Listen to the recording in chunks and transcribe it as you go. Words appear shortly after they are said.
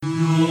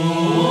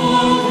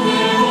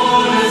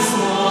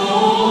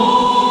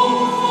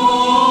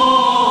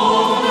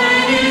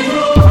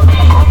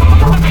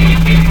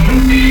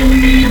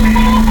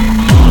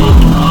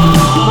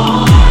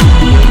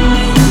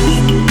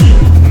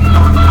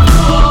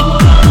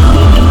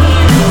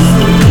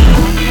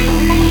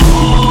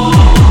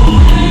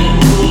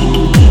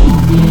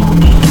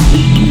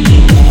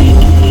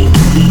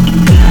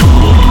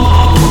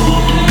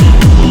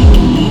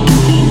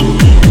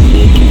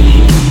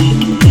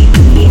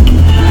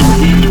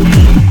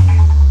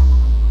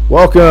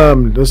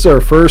Welcome. This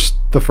is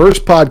the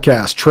first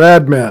podcast,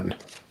 Trad Men.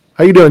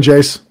 How you doing,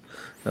 Jace?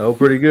 Oh,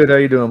 pretty good. How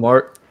you doing,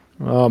 Mark?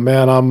 Oh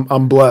man,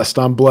 I'm blessed.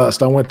 I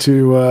went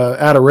to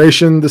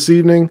Adoration this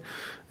evening,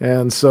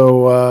 and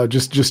so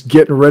just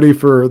getting ready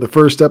for the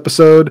first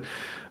episode.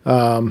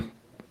 I'm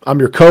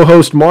your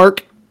co-host,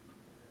 Mark,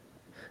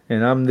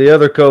 and I'm the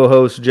other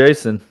co-host,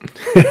 Jason.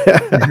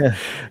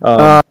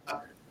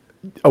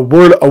 A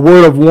word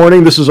of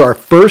warning. This is our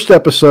first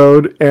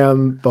episode,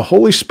 and the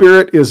Holy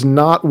Spirit is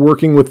not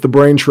working with the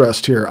brain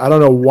trust here. I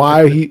don't know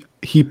why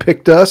he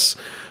picked us,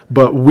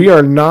 but we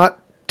are not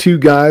two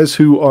guys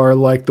who are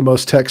like the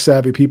most tech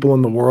savvy people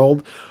in the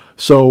world.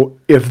 So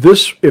if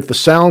the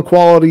sound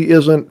quality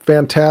isn't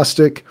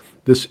fantastic,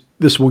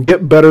 this will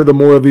get better the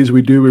more of these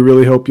we do. We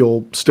really hope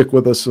you'll stick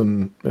with us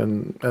and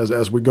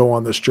as we go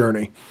on this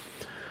journey.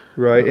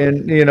 Right,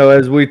 and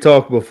as we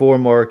talked before,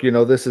 Mark,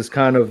 this is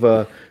kind of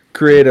a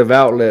creative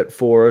outlet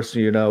for us.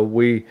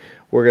 We're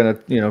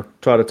gonna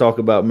try to talk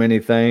about many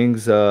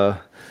things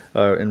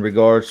in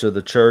regards to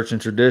the church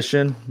and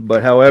tradition.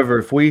 But however,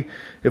 if we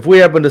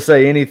happen to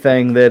say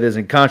anything that is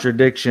in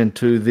contradiction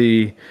to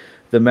the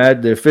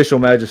official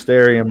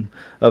magisterium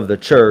of the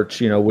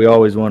church, we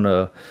always want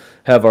to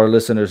have our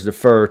listeners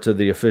defer to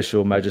the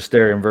official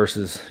magisterium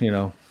versus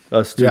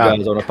us two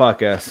guys on a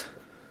podcast.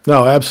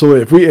 No,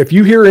 absolutely. If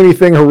you hear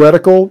anything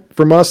heretical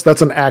from us,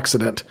 that's an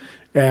accident,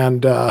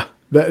 and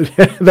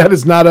that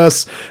is not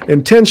us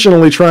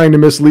intentionally trying to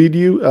mislead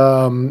you.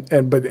 And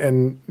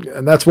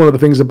that's one of the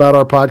things about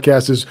our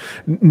podcast is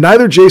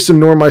neither Jason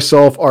nor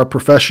myself are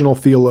professional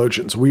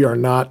theologians. We are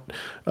not.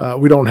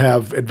 We don't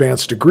have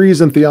advanced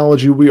degrees in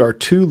theology. We are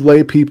two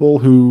lay people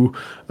who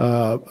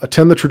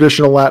attend the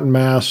traditional Latin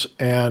Mass,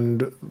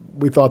 and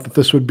we thought that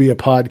this would be a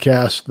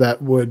podcast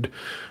that would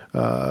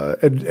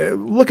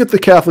look at the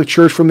Catholic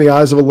Church from the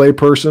eyes of a lay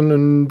person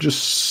and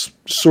just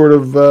sort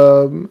of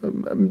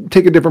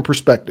take a different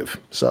perspective.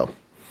 So,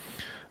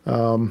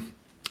 and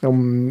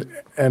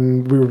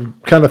we were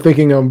kind of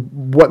thinking of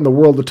what in the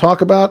world to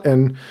talk about,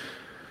 and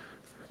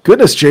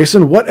goodness,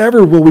 Jason,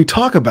 whatever will we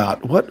talk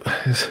about? What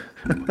is...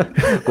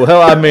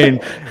 Well, I mean,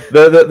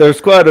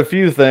 there's quite a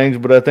few things,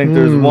 but I think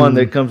there's one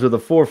that comes to the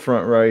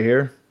forefront right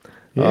here.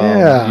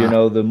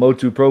 Yeah. The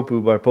Motu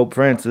Proprio by Pope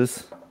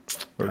Francis.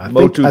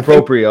 Motu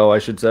Proprio, I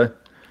should say.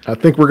 I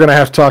think we're going to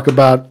have to talk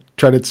about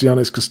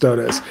Traditiones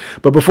Costodes.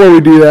 But before we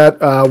do that,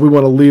 we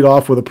want to lead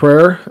off with a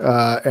prayer.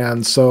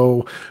 And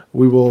so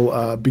we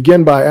will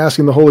begin by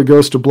asking the Holy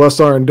Ghost to bless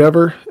our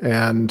endeavor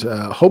and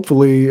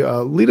hopefully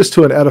lead us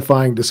to an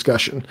edifying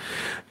discussion.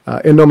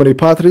 In nomine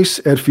Patris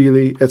et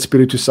Filii et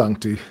Spiritus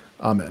Sancti.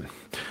 Amen.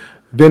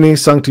 Veni,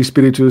 Sancti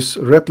Spiritus,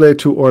 reple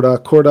tu ora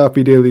corda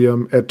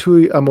fidelium et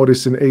tui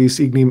amoris in eis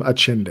ignem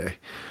accende.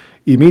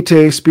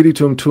 Imite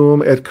spiritum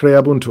tuum et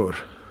creabuntur.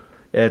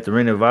 Et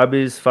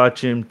renovabis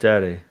faciem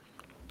terrae.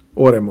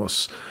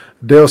 Oremus.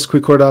 Deus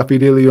qui corda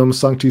fidelium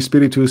Sancti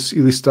Spiritus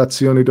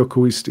illustratione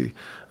docuisti.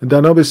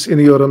 Da nobis in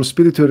eorum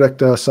spiritu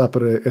recta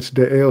sapere et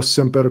de eos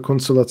semper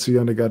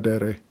consolatione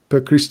gadere.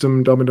 Per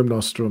Christum Dominum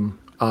nostrum.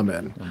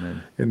 Amen.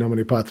 Amen. In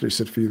nomine Patris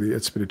et Filii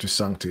et Spiritus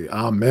Sancti.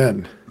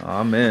 Amen.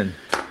 Amen.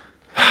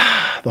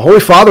 The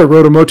Holy Father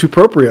wrote a motu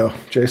proprio,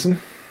 Jason.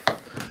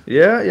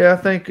 Yeah, I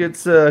think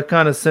it's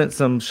kind of sent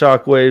some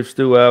shockwaves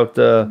throughout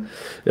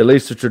at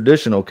least the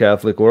traditional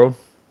Catholic world.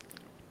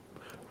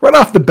 Right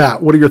off the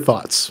bat, what are your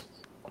thoughts?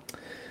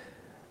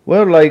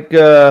 Well,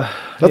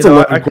 that's a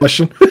loaded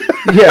question.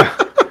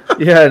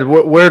 yeah.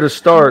 Where to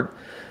start?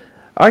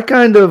 I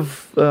kind of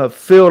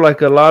feel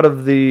like a lot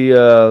of the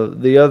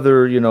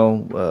other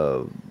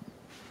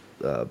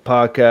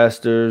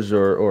podcasters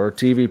or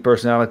TV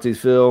personalities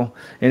feel,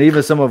 and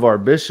even some of our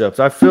bishops,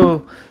 I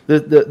feel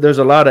that there's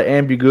a lot of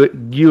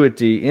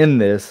ambiguity in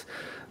this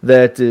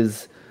that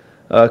is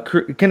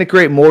can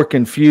create more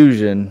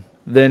confusion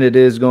than it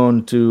is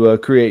going to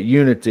create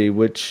unity,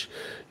 which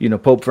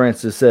Pope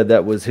Francis said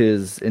that was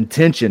his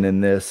intention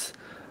in this.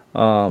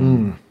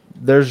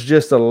 There's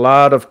just a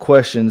lot of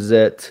questions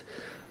that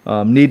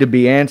need to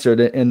be answered,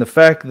 and the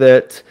fact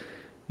that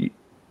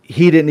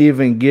he didn't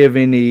even give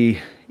any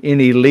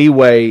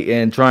leeway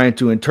in trying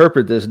to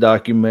interpret this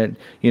document.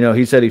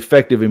 He said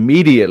effective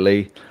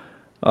immediately.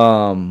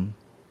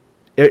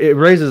 It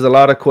raises a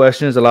lot of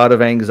questions, a lot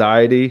of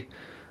anxiety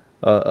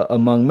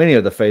among many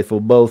of the faithful,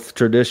 both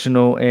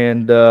traditional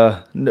and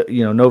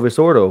Novus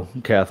Ordo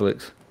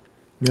Catholics.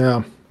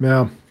 Yeah.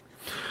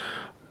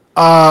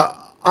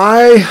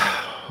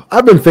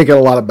 I've been thinking a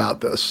lot about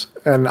this,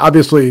 and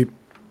obviously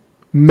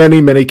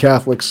Many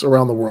Catholics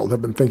around the world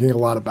have been thinking a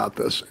lot about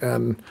this.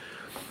 And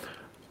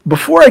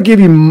before I give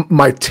you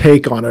my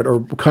take on it,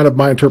 or kind of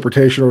my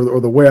interpretation, or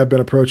the way I've been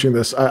approaching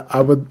this,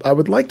 I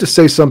would like to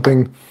say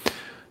something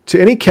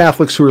to any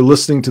Catholics who are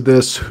listening to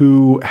this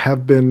who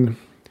have been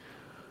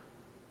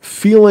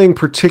feeling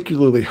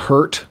particularly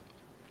hurt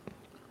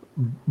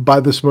by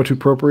this motu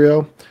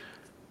proprio,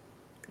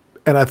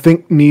 and I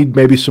think need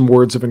maybe some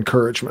words of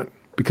encouragement,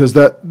 because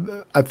that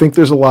I think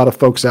there's a lot of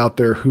folks out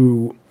there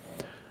who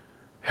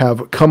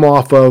have come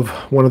off of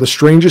one of the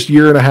strangest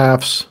year and a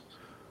halves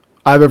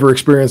I've ever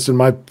experienced in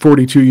my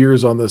 42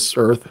 years on this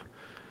earth,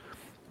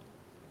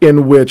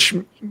 in which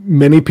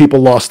many people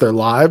lost their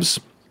lives,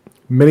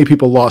 many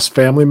people lost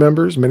family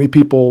members, many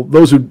people,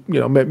 those who,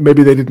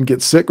 maybe they didn't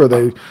get sick, or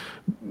they,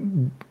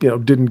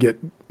 didn't get,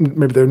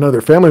 maybe none of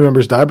their family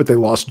members died, but they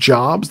lost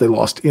jobs, they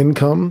lost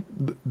income.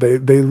 They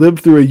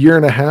lived through a year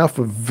and a half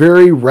of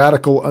very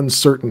radical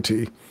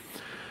uncertainty.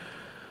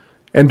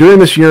 And during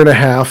this year and a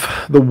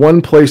half, the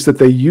one place that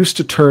they used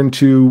to turn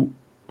to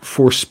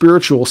for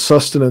spiritual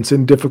sustenance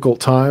in difficult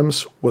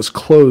times was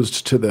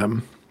closed to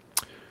them.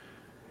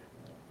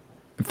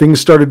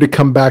 Things started to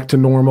come back to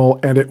normal,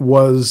 and it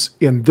was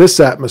in this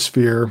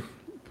atmosphere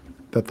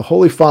that the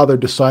Holy Father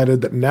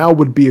decided that now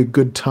would be a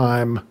good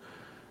time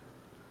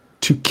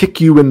to kick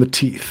you in the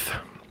teeth.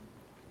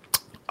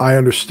 I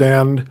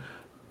understand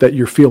that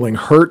you're feeling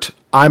hurt.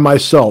 I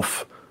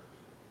myself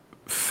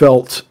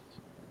felt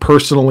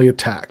personally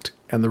attacked.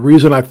 And the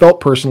reason I felt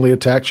personally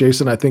attacked,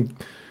 Jason, I think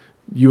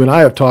you and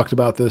I have talked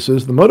about this,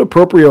 is the motu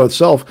proprio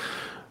itself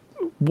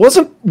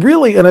wasn't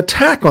really an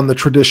attack on the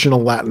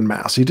traditional Latin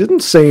Mass. He didn't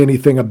say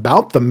anything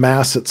about the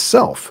Mass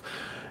itself.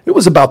 It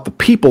was about the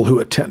people who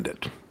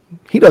attended.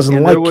 He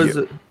doesn't like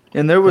you.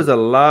 And there was a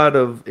lot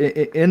of,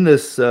 in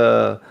this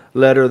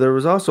letter, there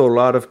was also a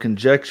lot of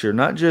conjecture,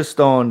 not just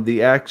on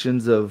the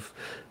actions of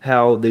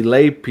how the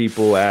lay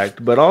people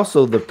act, but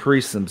also the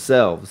priests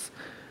themselves.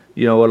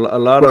 A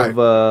lot Right. of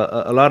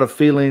a lot of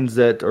feelings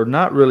that are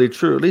not really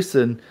true, at least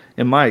in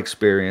my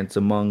experience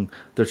among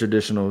the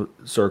traditional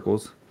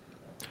circles.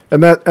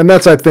 And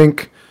that's I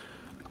think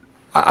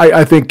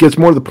gets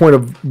more to the point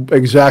of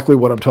exactly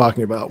what I'm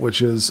talking about,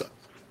 which is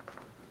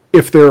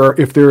if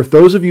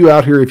those of you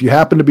out here, if you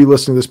happen to be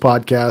listening to this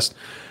podcast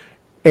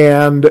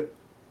and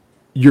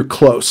you're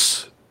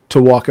close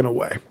to walking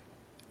away,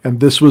 and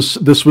this was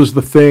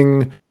the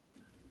thing,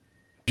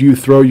 you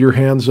throw your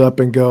hands up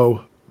and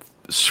go,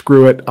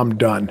 screw it, I'm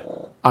done.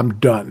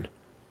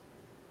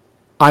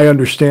 I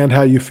understand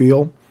how you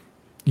feel.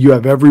 You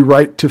have every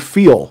right to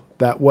feel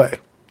that way.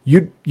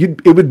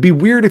 It would be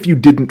weird if you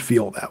didn't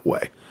feel that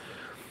way.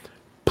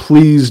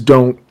 Please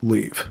don't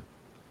leave.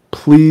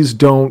 Please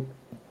don't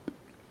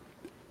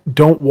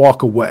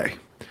walk away,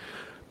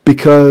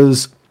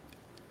 because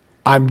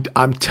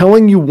I'm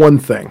telling you one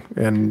thing,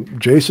 and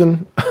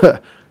Jason,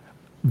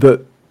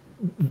 the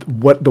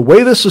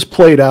way this has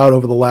played out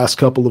over the last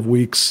couple of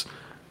weeks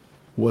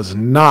was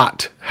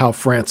not how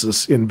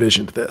Francis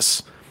envisioned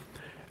this.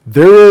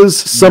 There is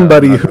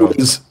somebody who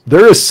is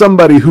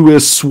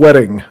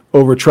sweating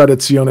over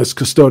Traditiones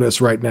Costodes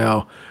right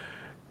now,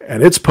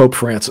 and it's Pope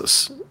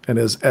Francis. And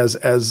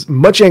as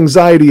much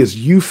anxiety as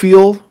you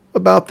feel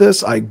about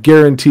this, I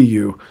guarantee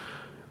you,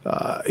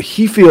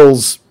 he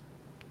feels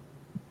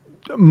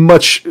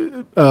much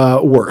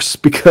worse,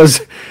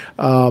 because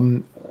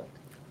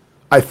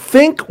I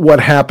think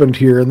what happened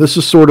here, and this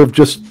is sort of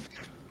just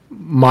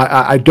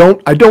I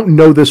don't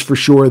know this for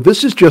sure.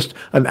 This is just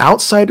an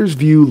outsider's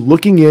view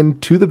looking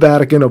into the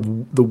Vatican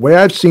of the way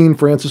I've seen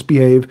Francis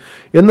behave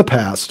in the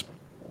past,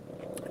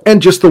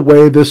 and just the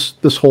way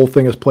this whole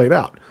thing has played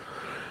out.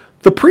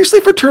 The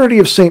priestly fraternity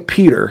of St.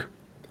 Peter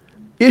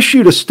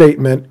issued a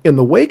statement in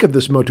the wake of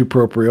this motu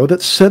proprio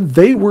that said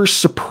they were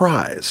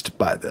surprised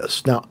by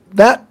this. Now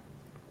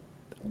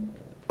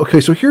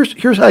so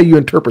here's how you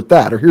interpret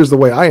that, or here's the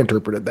way I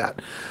interpreted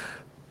that.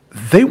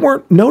 They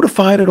weren't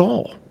notified at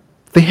all.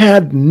 They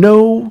had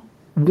no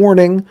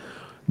warning,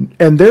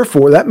 and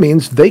therefore that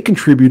means they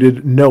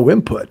contributed no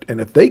input.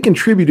 And if they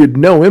contributed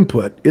no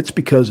input, it's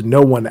because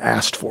no one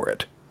asked for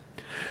it.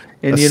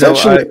 And I was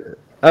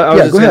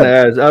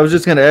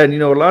just going to add,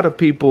 a lot of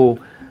people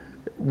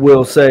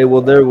will say,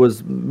 well, there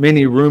was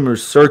many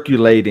rumors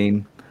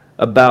circulating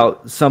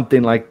about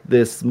something like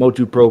this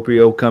motu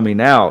proprio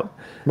coming out.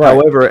 Right.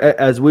 However,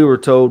 as we were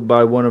told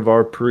by one of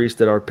our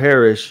priests at our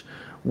parish,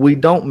 we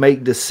don't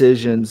make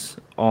decisions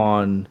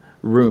on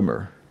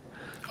rumor.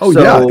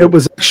 It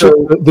was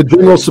actually the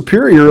general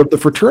superior of the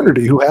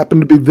fraternity who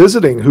happened to be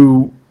visiting,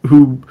 who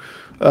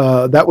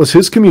that was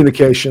his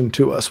communication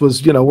to us,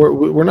 was,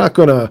 we're not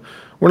going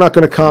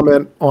to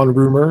comment on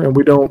rumor, and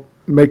we don't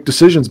make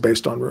decisions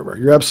based on rumor.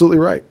 You're absolutely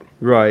right.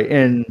 Right.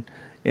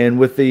 And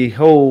with the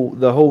whole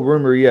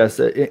rumor,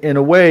 yes, in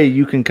a way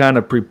you can kind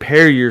of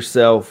prepare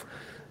yourself,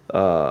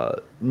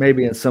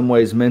 maybe in some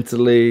ways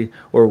mentally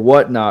or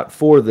whatnot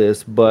for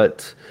this,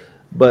 but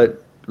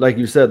like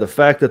you said, the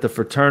fact that the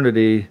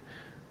fraternity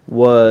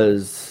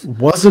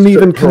wasn't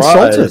even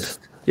consulted.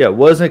 Yeah,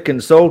 wasn't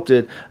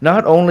consulted.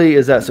 Not only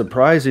is that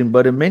surprising,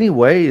 but in many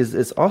ways,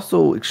 it's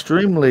also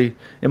extremely,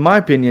 in my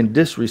opinion,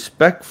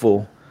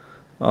 disrespectful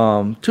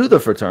to the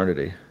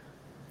fraternity.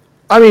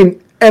 I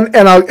mean, and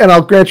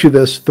I'll grant you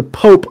this: the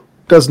Pope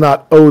does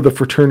not owe the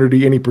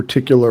fraternity any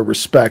particular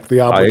respect.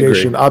 The I agree.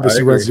 obligation I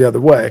obviously runs agree. the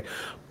other way.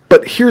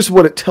 But here's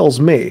what it tells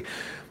me: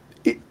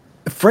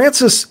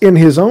 Francis, in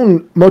his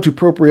own motu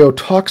proprio,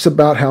 talks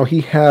about how he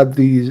had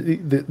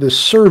the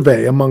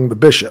survey among the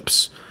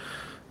bishops.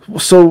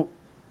 So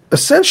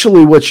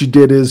essentially, what you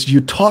did is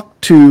you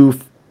talked to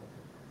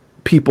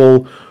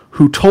people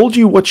who told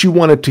you what you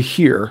wanted to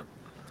hear,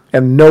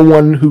 and no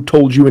one who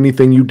told you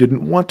anything you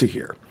didn't want to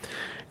hear.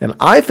 And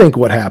I think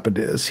what happened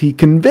is he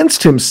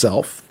convinced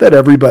himself that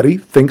everybody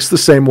thinks the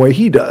same way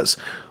he does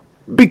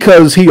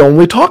because he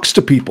only talks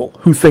to people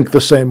who think the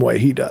same way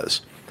he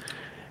does.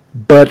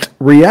 But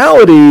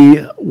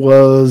reality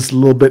was a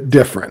little bit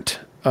different.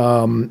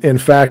 In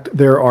fact,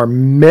 there are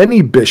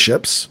many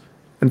bishops,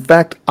 in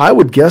fact, I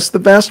would guess the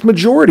vast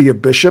majority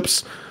of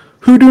bishops,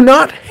 who do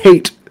not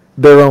hate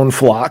their own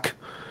flock.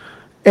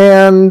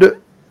 And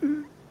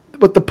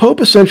what the Pope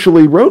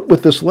essentially wrote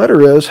with this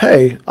letter is,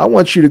 hey, I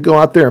want you to go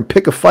out there and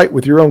pick a fight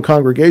with your own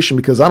congregation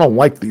because I don't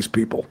like these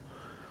people.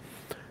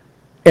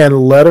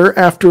 And letter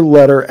after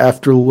letter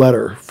after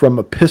letter from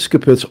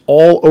episcopates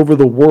all over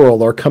the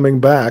world are coming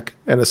back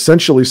and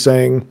essentially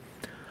saying,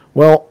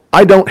 well,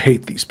 I don't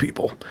hate these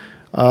people.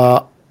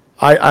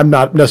 I'm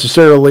not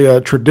necessarily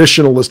a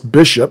traditionalist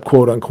bishop,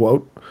 quote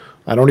unquote.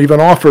 I don't even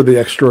offer the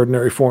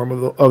extraordinary form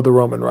of the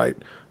Roman Rite.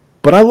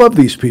 But I love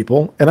these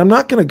people, and I'm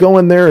not going to go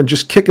in there and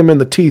just kick them in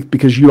the teeth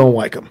because you don't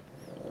like them.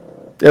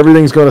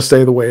 Everything's going to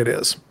stay the way it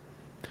is.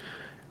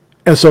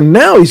 And so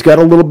now he's got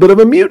a little bit of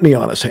a mutiny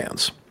on his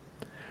hands.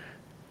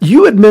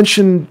 You had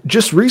mentioned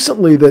just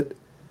recently that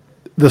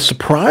the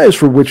surprise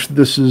for which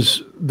this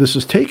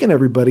has taken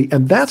everybody,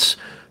 and that's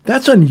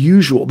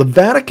unusual. The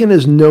Vatican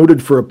is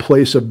noted for a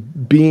place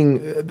of being,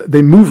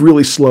 they move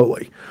really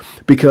slowly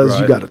because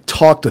you Right. got to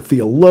talk to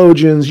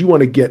theologians, you want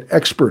to get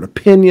expert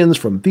opinions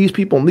from these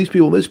people and these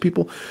people and these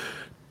people.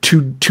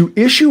 To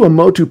issue a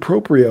motu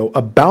proprio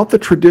about the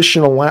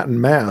traditional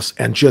Latin Mass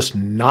and just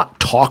not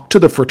talk to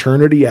the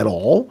fraternity at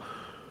all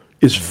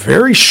is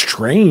very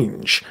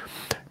strange.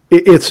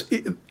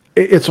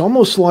 It's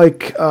almost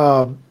like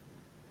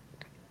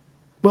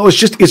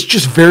it's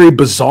just very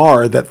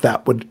bizarre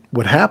that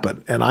would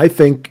happen, and I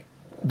think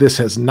this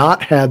has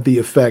not had the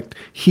effect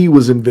he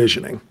was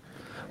envisioning.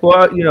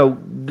 Well,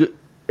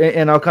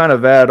 and I'll kind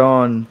of add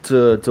on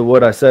to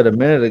what I said a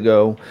minute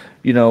ago,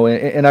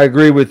 and I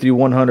agree with you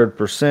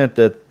 100%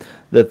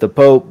 that the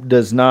Pope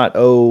does not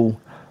owe,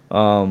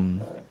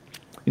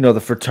 the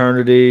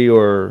fraternity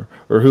or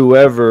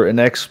whoever an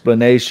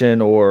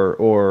explanation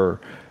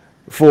or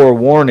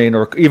forewarning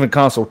or even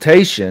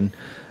consultation.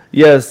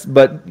 Yes,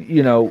 but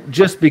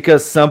just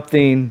because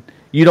something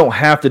you don't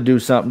have to do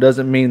something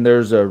doesn't mean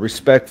there's a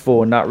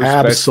respectful and not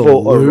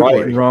respectful or right and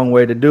Absolutely. wrong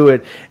way to do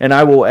it. And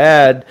I will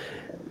add,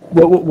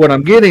 what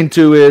I'm getting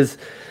to is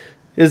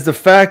the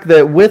fact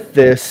that with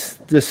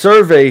the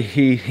survey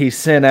he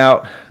sent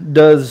out,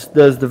 does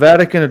the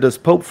Vatican or does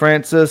Pope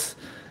Francis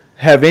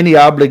have any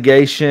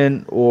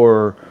obligation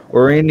or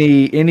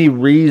any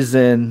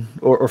reason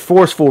or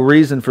forceful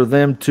reason for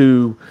them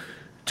to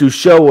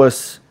show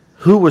us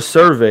who was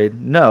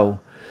surveyed? No.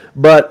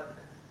 But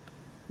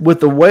with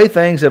the way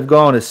things have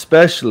gone,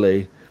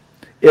 especially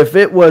if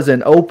it was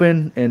an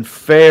open and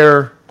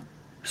fair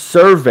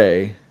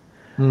survey,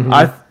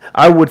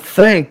 I would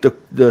think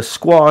the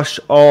squash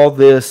all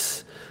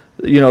this,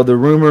 the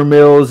rumor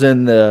mills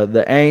and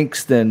the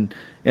angst and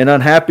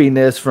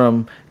unhappiness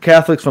from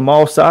Catholics from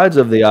all sides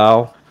of the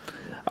aisle.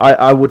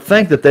 I would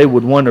think that they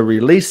would want to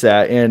release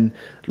that, and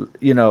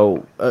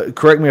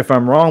correct me if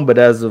I'm wrong, but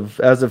as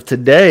of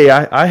today,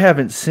 I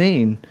haven't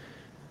seen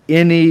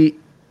any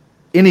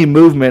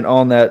movement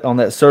on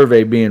that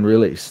survey being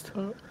released.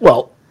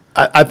 Well,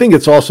 I think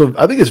it's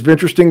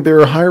interesting. There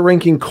are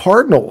high-ranking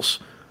cardinals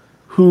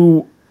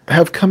who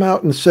have come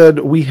out and said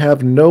we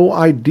have no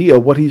idea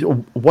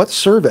what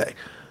survey.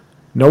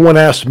 No one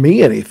asked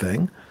me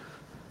anything.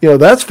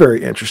 That's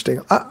very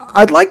interesting.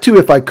 I'd like to,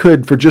 if I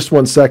could, for just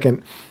 1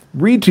 second,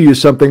 read to you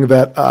something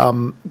that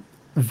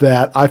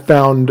I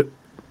found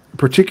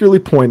particularly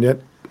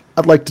poignant.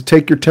 I'd like to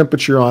take your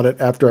temperature on it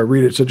after I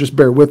read it, so just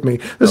bear with me.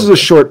 This is a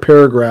Okay. short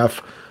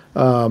paragraph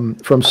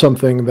from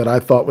something that I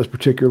thought was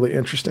particularly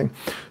interesting.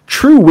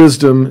 True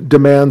wisdom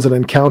demands an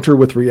encounter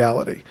with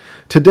reality.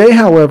 Today,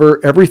 however,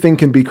 everything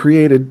can be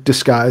created,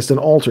 disguised, and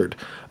altered.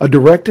 A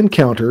direct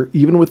encounter,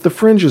 even with the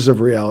fringes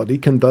of reality,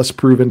 can thus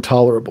prove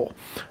intolerable.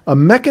 A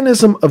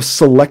mechanism of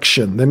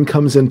selection then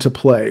comes into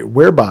play,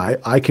 whereby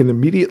I can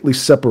immediately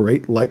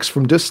separate likes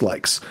from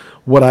dislikes,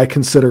 what I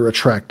consider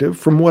attractive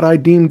from what I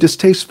deem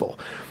distasteful.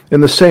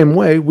 In the same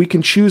way, we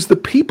can choose the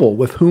people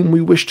with whom we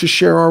wish to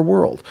share our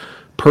world.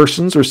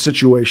 Persons or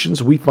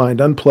situations we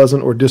find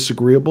unpleasant or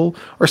disagreeable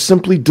are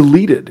simply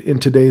deleted in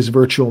today's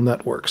virtual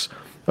networks.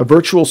 A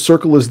virtual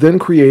circle is then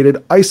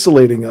created,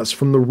 isolating us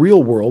from the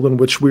real world in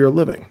which we are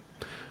living.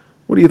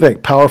 What do you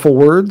think? Powerful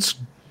words?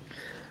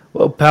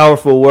 Well,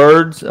 powerful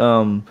words.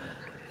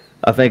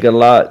 I think a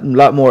lot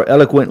more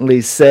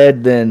eloquently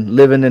said than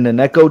living in an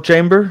echo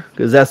chamber,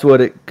 because that's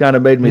what it kind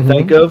of made me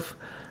think Hmm. of.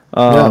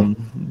 Yeah.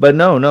 But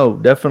no,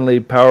 definitely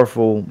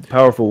powerful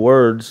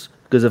words.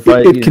 Because if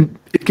I,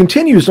 It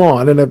continues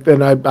on, I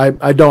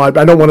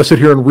don't want to sit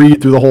here and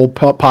read through the whole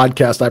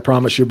podcast. I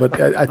promise you,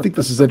 but I think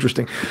this is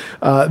interesting.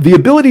 The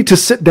ability to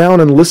sit down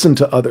and listen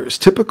to others,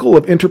 typical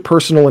of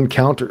interpersonal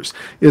encounters,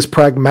 is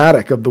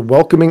pragmatic of the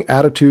welcoming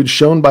attitude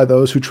shown by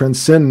those who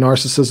transcend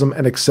narcissism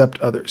and accept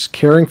others,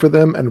 caring for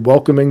them and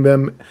welcoming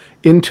them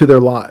into their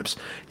lives.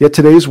 Yet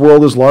today's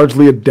world is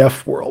largely a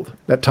deaf world.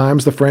 At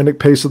times, the frantic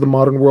pace of the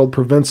modern world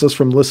prevents us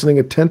from listening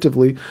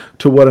attentively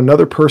to what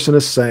another person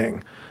is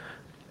saying.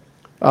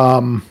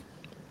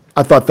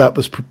 I thought that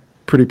was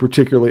pretty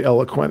particularly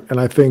eloquent, and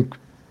I think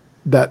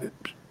that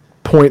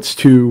points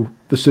to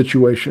the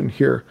situation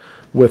here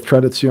with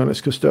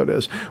Traditiones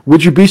Costodes.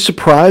 Would you be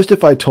surprised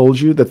if I told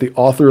you that the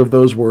author of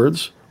those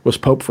words was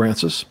Pope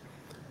Francis?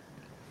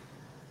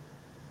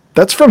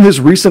 That's from his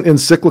recent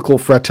encyclical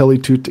Fratelli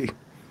Tutti.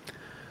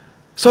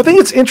 So I think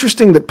it's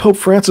interesting that Pope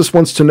Francis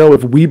wants to know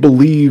if we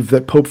believe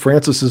that Pope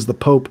Francis is the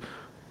Pope.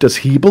 Does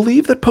he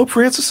believe that Pope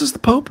Francis is the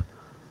Pope?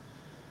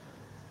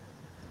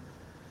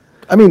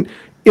 I mean,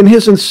 in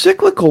his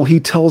encyclical,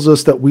 he tells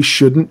us that we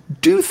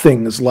shouldn't do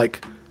things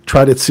like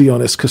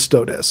Traditiones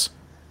Costodes.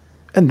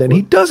 And then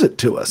he does it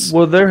to us.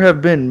 well, there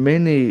have been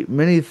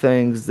many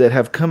things that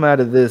have come out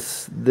of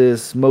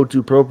this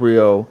motu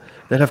proprio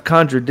that have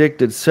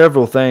contradicted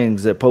several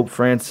things that Pope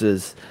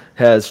Francis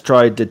has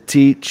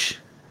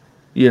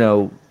you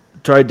know,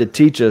 tried to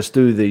teach us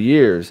through the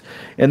years,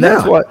 and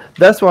that's Yeah.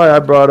 why I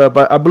brought up.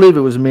 I believe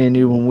it was me and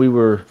you when we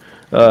were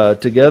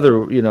together.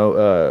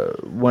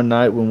 One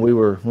night when we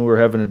were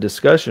having a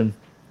discussion.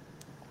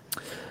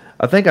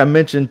 I think I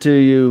mentioned to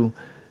you.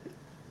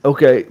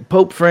 Okay,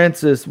 Pope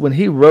Francis, when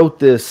he wrote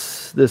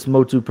this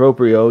motu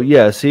proprio,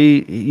 yes,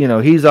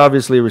 he's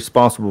obviously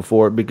responsible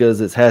for it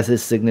because it has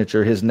his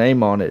signature, his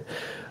name on it.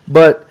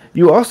 But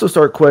you also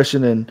start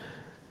questioning,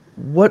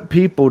 what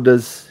people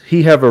does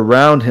he have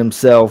around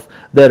himself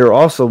that are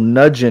also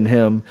nudging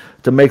him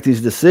to make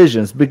these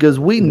decisions? Because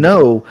we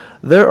know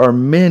there are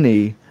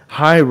many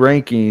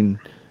high-ranking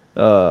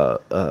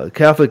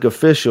Catholic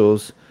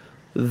officials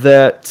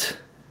that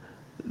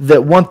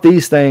want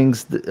these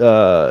things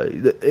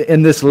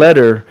in this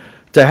letter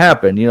to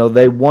happen.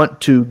 They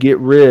want to get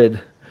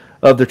rid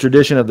of the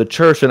tradition of the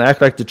church and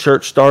act like the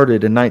church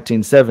started in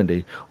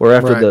 1970 or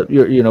after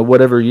Right.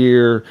 whatever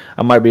year.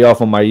 I might be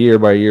off on my year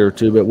by a year or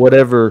two, but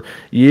whatever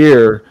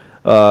year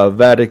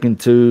Vatican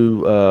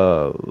II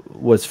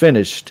was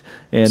finished,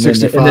 and then the,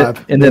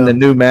 65. and then Yeah. the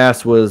new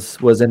mass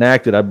was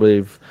enacted, I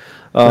believe,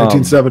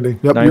 1970.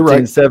 Yep, you're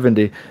right.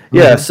 1970.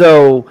 Yeah, Hmm.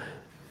 so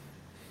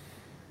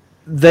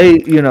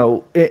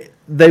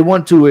they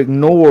want to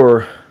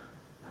ignore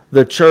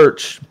the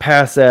church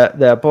past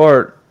that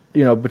part,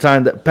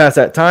 past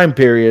that time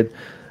period.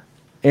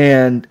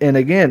 And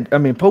again, I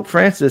mean, Pope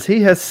Francis,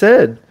 he has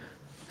said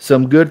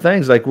some good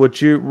things like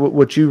what you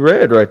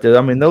read right there.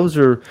 I mean, those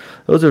are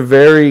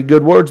very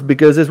good words,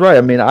 because it's right.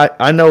 I mean,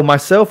 I know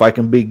myself, I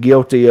can be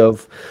guilty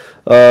of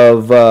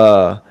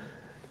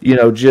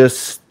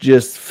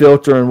just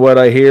filtering what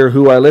I hear,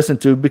 who I listen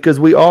to, because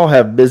we all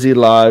have busy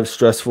lives,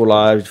 stressful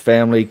lives,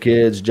 family,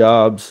 kids,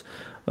 jobs,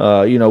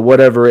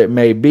 whatever it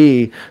may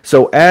be.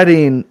 So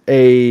adding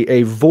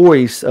a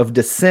voice of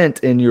dissent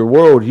in your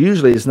world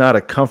usually is not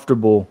a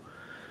comfortable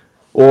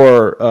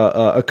or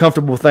a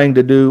comfortable thing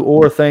to do,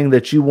 or a thing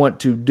that you want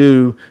to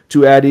do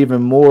to add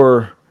even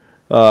more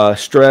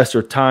stress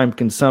or time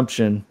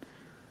consumption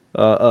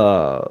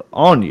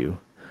on you.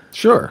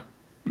 Sure.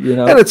 You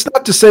And know. it's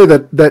not to say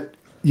that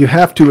you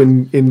have to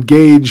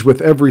engage with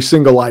every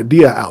single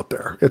idea out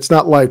there. It's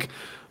not like,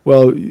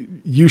 well,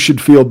 you should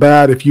feel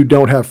bad if you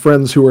don't have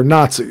friends who are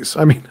Nazis.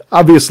 I mean,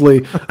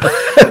 obviously,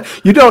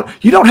 you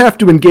don't have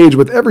to engage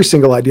with every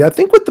single idea. I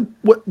think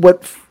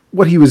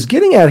what he was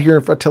getting at here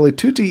in Fratelli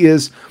Tutti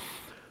is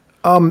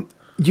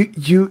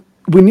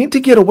we need to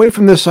get away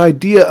from this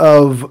idea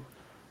of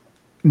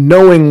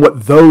knowing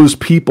what those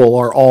people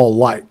are all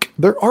like.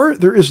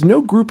 There is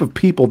no group of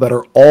people that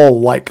are all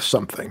like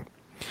something.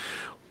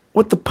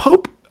 What the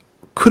Pope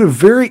could have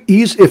very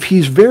easy, if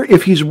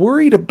he's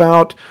worried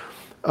about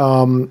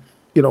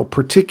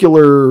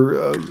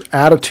particular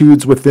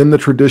attitudes within the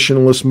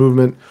traditionalist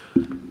movement,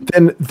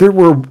 then there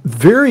were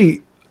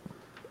very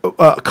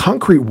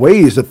concrete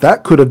ways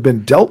that could have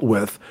been dealt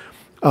with,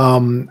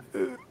 from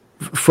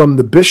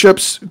the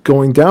bishops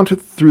going down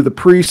through the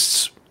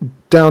priests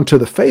down to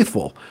the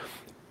faithful.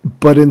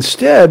 But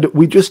instead,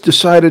 we just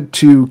decided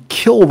to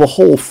kill the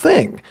whole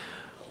thing,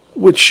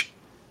 which,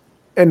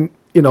 and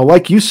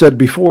like you said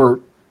before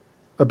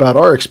about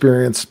our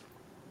experience,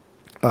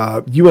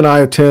 you and I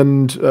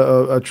attend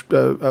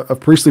a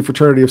priestly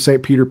fraternity of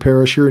St. Peter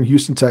Parish here in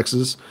Houston,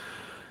 Texas.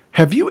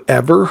 Have you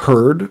ever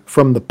heard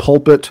from the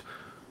pulpit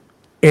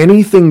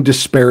anything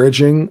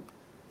disparaging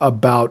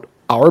about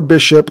our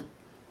bishop,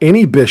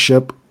 any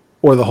bishop,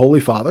 or the Holy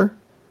Father?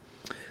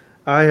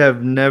 I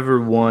have never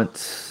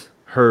once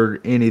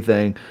heard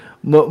anything.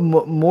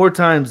 More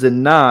times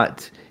than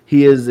not,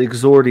 he is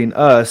exhorting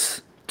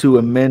us to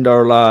amend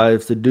our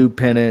lives, to do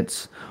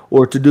penance,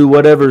 or to do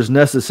whatever is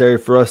necessary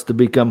for us to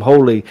become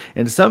holy.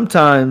 And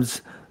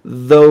sometimes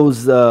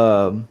those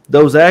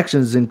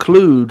actions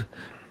include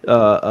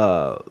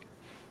uh,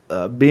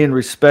 being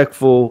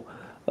respectful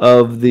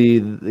of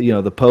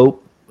the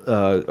Pope,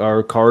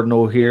 our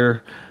cardinal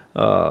here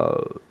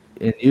uh,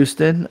 in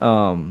Houston.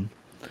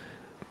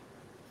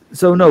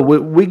 So no,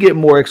 we get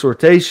more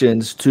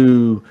exhortations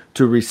to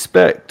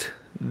respect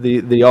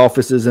the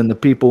offices and the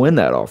people in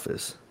that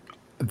office.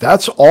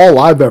 That's all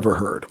I've ever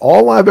heard.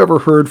 All I've ever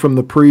heard from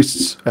the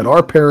priests at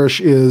our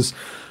parish is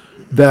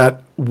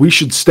that we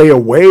should stay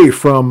away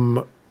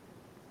from,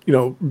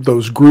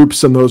 those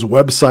groups and those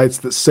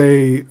websites that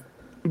say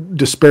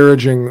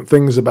disparaging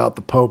things about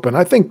the Pope. And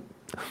I think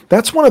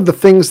that's one of the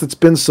things that's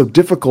been so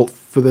difficult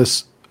for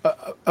this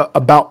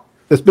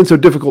that's been so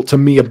difficult to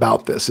me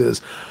about this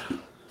is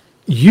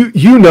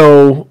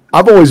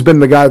I've always been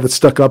the guy that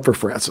stuck up for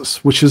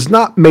Francis, which has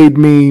not made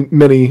me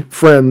many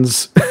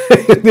friends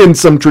in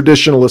some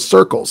traditionalist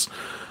circles.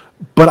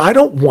 But I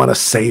don't want to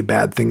say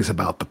bad things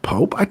about the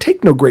Pope. I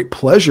take no great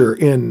pleasure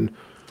in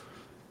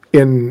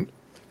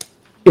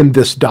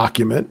this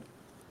document.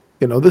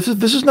 This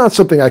is not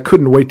something I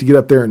couldn't wait to get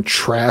up there and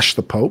trash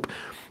the Pope.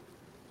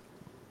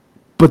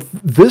 But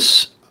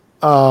this,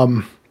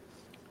 I've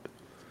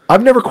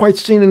never quite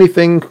seen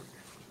anything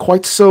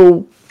quite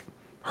so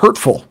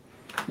hurtful.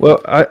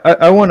 Well,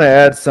 I want to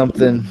add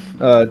something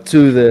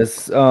to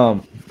this.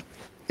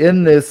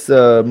 In this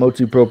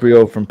motu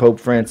proprio from Pope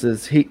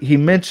Francis, he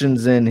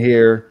mentions in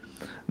here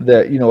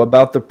that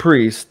about the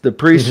priest. The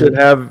priest should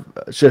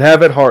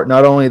have at heart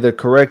not only the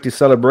correct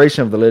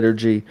celebration of the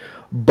liturgy,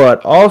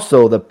 but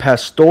also the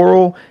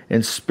pastoral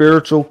and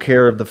spiritual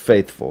care of the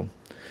faithful.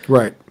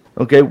 Right.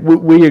 Okay,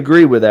 we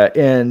agree with that,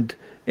 and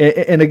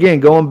again,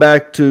 going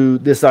back to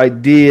this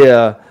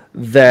idea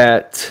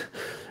that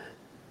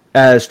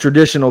as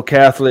traditional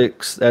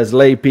Catholics, as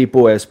lay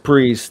people, as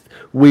priests,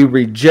 we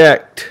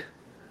reject,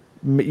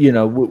 we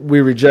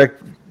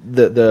reject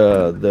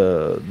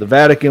the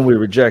Vatican, we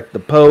reject the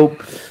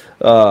Pope,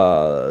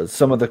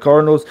 some of the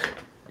cardinals.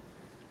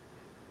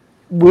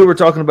 We were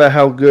talking about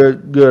how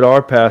good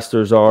our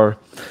pastors are.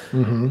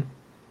 Mm-hmm.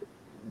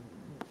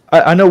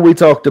 I know we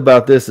talked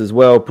about this as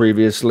well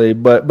previously,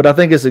 but I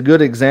think it's a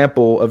good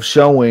example of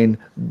showing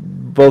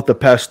both the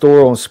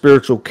pastoral and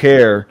spiritual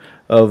care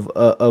of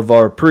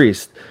our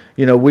priests.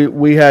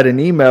 We had an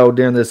email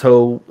during this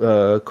whole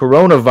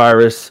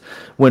coronavirus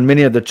when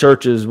many of the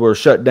churches were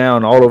shut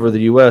down all over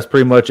the U.S.,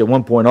 pretty much at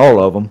one point,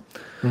 all of them.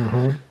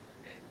 Mm-hmm.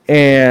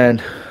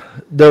 And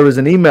there was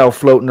an email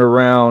floating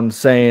around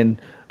saying,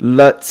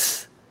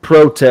 let's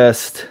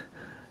protest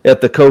at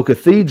the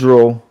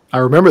co-cathedral. I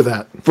remember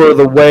that. For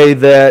the way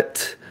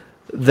that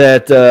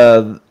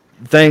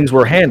things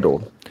were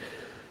handled.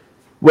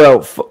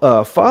 Well,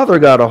 Father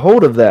got a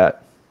hold of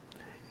that.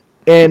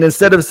 And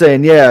instead of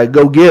saying, yeah,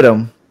 go get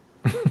them,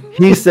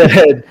 he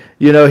said,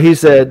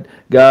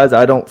 guys,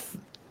 I don't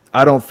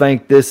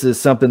think this is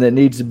something that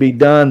needs to be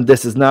done.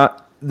 This is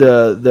not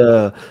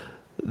the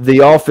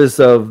office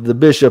of the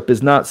bishop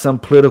is not some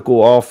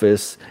political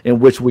office in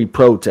which we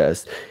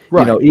protest.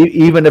 Right.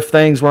 Even if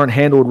things weren't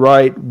handled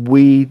right,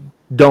 we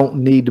don't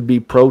need to be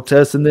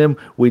protesting them.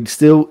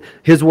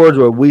 His words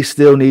were, we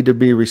still need to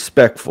be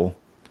respectful.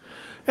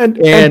 And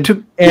to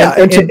be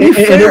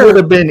fair, it would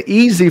have been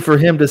easy for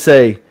him to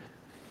say,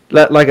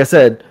 like I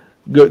said,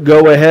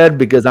 go ahead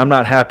because I'm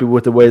not happy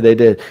with the way they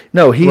did.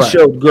 No, he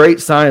showed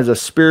great signs of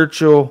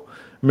spiritual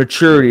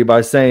maturity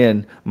by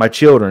saying, my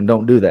children,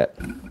 don't do that.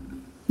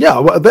 Yeah,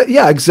 well,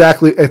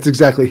 exactly. It's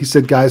exactly. He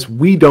said, guys,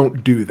 we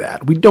don't do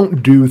that. We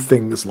don't do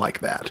things like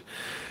that.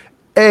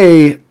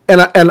 And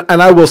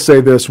I will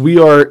say this, we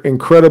are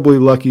incredibly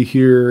lucky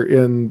here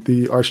in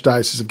the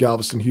Archdiocese of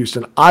Galveston,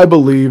 Houston. I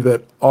believe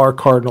that our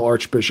Cardinal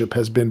Archbishop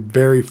has been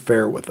very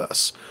fair with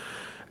us.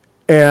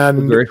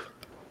 And agree.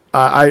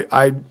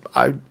 I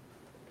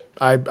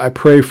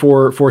pray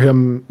for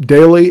him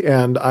daily,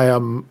 and I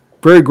am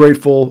very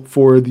grateful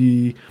for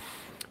the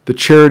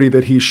charity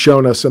that he's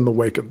shown us in the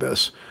wake of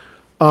this.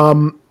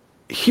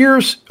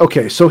 Here's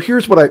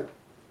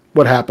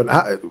what happened.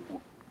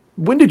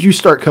 When did you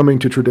start coming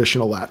to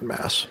traditional Latin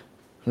Mass?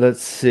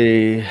 Let's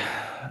see.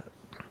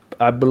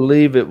 I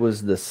believe it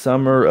was the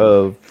summer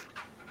of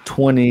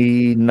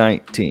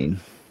 2019.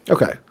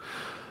 Okay.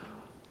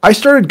 I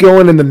started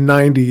going in the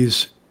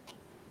 90s,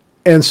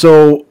 and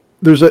so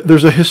there's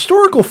a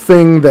historical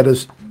thing that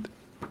is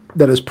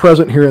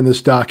present here in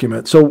this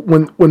document. So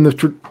when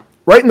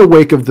right in the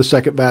wake of the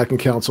Second Vatican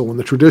Council, when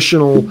the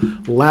traditional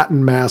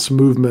Latin Mass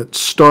movement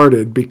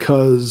started,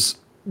 because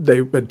they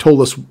had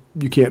told us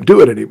you can't do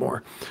it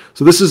anymore.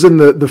 So this is in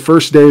the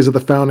first days of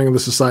the founding of the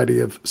Society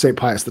of St.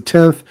 Pius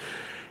X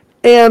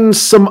and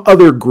some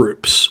other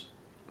groups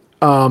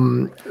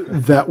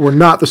that were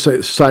not the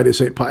Society of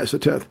St. Pius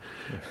X.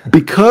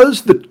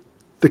 Because the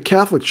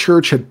Catholic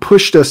Church had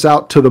pushed us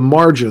out to the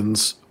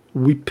margins,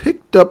 we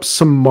picked up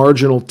some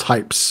marginal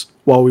types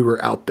while we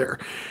were out there.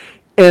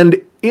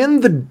 And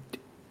in the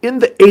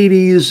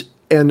 80s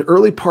and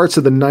early parts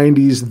of the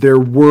 90s, there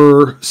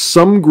were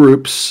some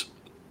groups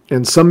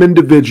and some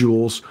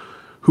individuals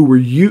who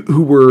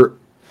were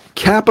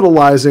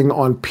capitalizing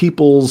on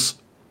people's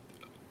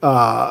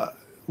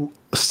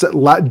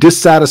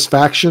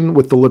dissatisfaction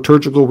with the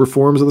liturgical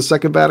reforms of the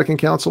Second Vatican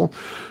Council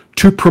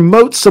to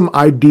promote some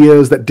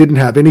ideas that didn't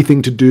have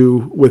anything to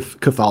do with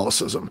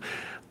Catholicism.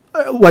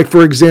 Like,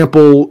 for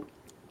example,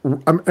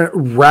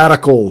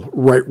 radical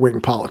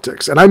right-wing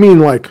politics. And I mean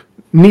like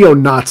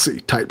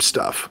neo-Nazi type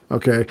stuff,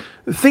 okay?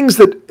 Things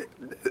that,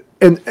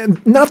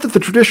 and not that the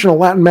traditional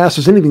Latin Mass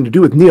has anything to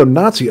do with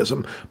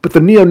neo-Nazism, but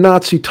the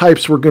neo-Nazi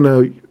types were going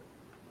to,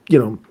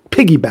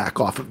 piggyback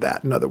off of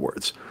that, in other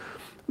words.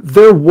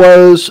 There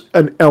was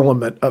an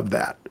element of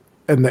that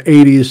in the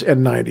 80s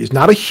and 90s.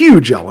 Not a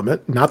huge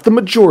element, not the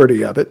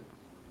majority of it,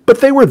 but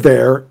they were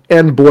there,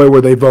 and boy,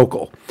 were they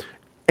vocal.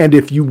 And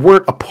if you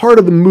weren't a part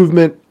of the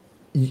movement,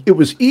 it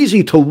was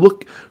easy to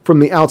look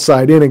from the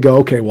outside in and go,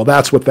 okay, well,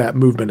 that's what that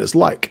movement is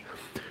like.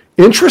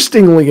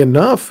 Interestingly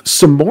enough,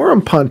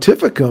 Summorum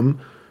Pontificum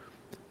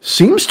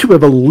seems to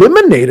have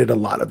eliminated a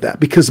lot of that,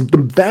 because the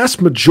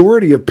vast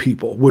majority of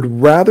people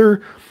would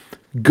rather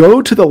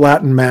go to the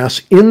Latin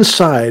Mass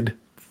inside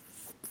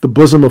the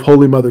bosom of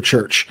Holy Mother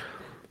Church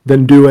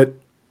than do it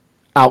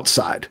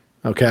outside,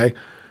 okay?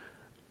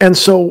 And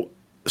so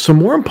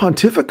Summorum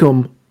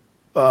Pontificum,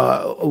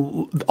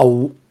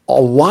 a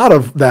lot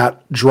of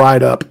that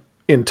dried up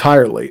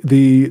entirely.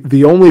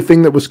 The only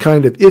thing that was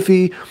kind of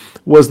iffy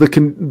was the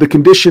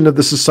condition of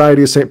the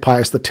Society of St.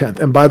 Pius X.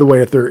 And by the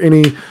way, if there are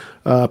any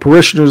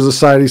parishioners of the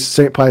Society of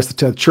St. Pius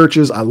X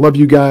churches, I love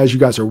you guys. You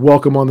guys are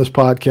welcome on this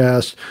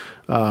podcast.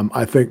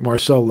 I think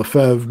Marcel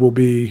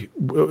Lefebvre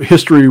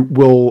history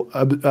will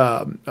prove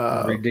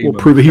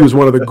that he was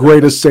one of the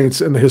greatest saints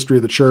in the history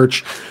of the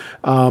church.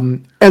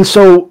 And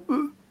so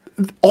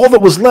all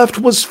that was left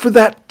was for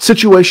that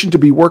situation to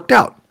be worked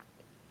out.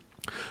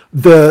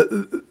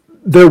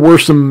 There were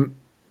some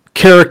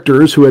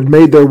characters who had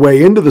made their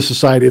way into the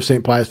Society of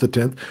St. Pius X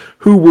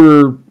who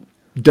were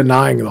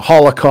denying the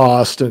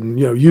Holocaust and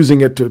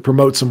using it to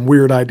promote some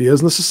weird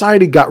ideas, and the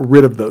society got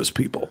rid of those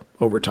people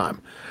over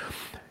time.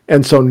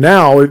 And so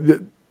now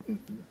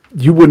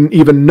you wouldn't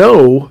even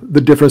know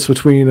the difference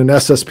between an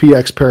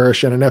SSPX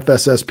parish and an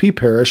FSSP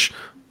parish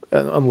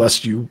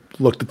unless you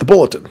looked at the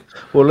bulletin.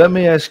 Well, let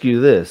me ask you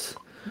this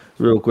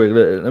real quick.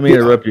 Let me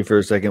interrupt you for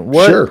a second.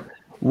 Sure.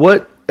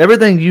 What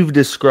everything you've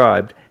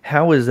described,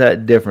 how is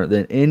that different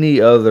than any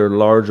other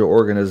larger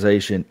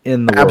organization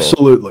in the world?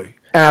 Absolutely.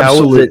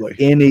 How is it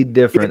any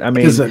different?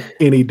 It isn't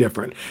any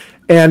different.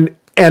 And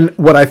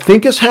what I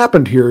think has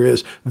happened here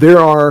is there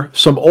are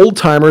some old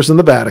timers in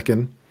the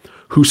Vatican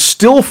who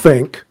still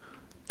think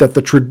that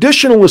the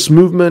traditionalist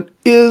movement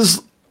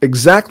is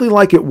exactly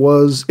like it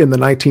was in the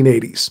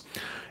 1980s,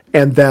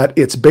 and that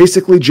it's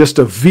basically just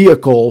a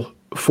vehicle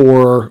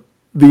for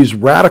these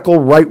radical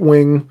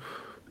right-wing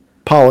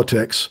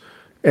politics.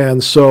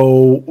 And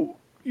so,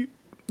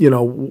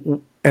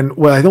 and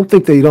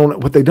what they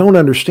don't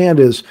understand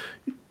is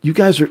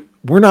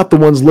we're not the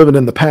ones living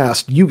in the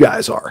past. You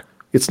guys are.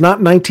 It's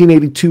not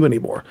 1982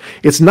 anymore.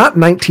 It's not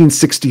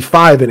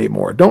 1965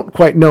 anymore. Don't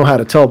quite know how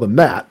to tell them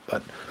that,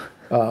 but.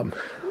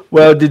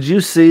 Well, did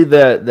you see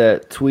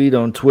that tweet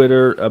on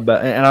Twitter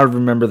about? And I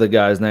remember the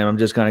guy's name. I'm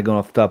just kind of going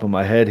off the top of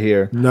my head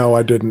here. No,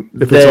 I didn't.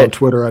 If it's on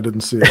Twitter, I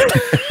didn't see it.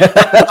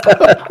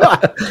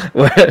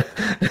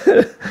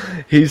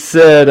 He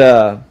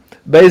said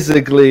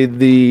basically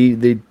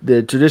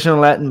the traditional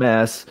Latin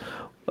Mass,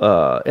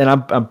 and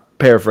I'm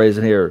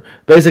paraphrasing here.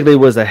 Basically,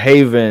 was a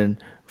haven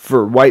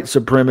for white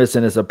supremacists,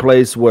 and it's a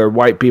place where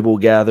white people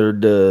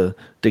gathered to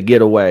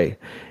get away.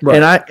 Right.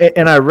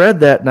 And I read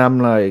that, and I'm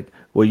like,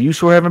 well, you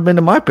sure haven't been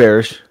to my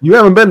parish. You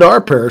haven't been to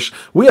our parish.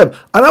 We have,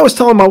 and I was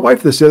telling my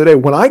wife this the other day.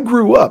 When I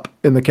grew up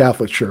in the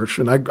Catholic Church,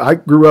 and I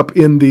grew up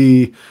in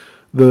the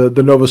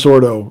Novus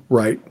Ordo,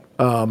 right?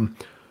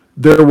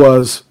 There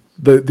was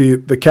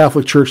the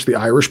Catholic Church the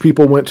Irish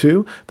people went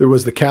to. There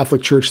was the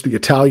Catholic Church the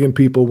Italian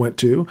people went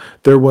to.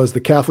 There was the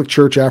Catholic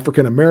Church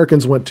African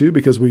Americans went to,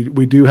 because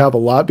we do have a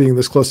lot, being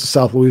this close to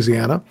South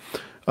Louisiana,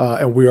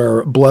 and we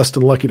are blessed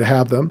and lucky to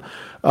have them.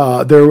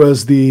 There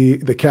was the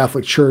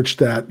Catholic Church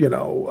that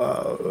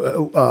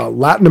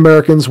Latin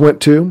Americans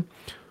went to,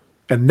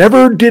 and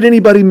never did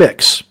anybody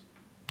mix.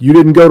 You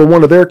didn't go to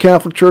one of their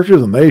Catholic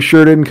churches, and they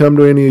sure didn't come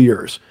to any of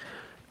yours.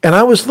 And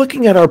I was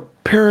looking at our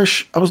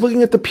parish, I was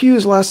looking at the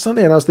pews last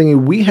Sunday, and I was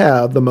thinking, we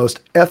have the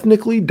most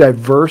ethnically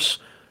diverse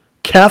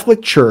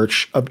Catholic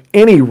church of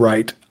any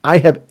rite I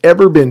have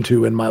ever been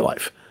to in my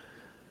life.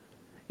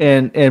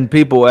 And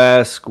people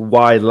ask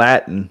why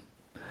Latin.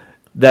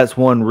 That's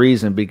one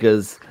reason,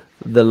 because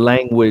the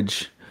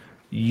language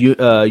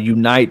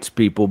unites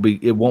people.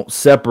 It won't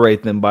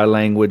separate them by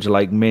language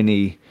like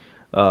many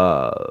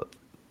at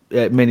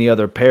many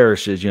other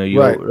parishes.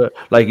 Right.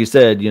 Like you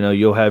said,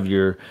 you'll have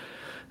your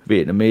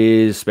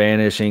Vietnamese,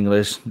 Spanish,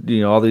 English,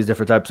 all these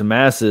different types of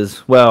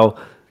masses. Well,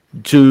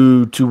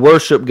 to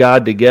worship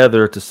God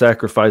together, to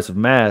sacrifice of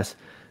Mass,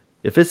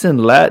 if it's in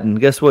Latin,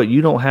 guess what?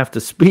 You don't have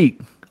to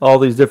speak all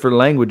these different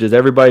languages.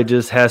 Everybody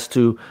just has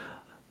to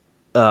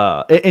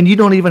and you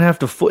don't even have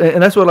to,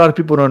 and that's what a lot of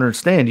people don't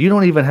understand. You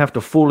don't even have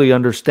to fully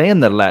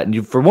understand the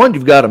Latin. For one,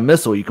 you've got a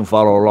missal you can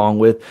follow along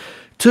with.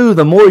 Two,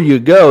 the more you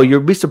go,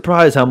 you'll be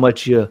surprised how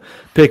much you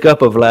pick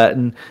up of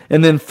Latin.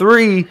 And then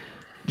three,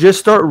 just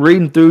start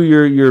reading through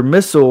your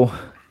missal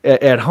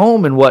at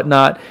home and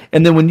whatnot.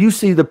 And then when you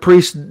see the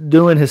priest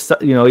doing his,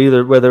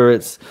 either whether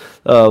it's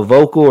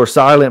vocal or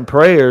silent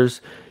prayers,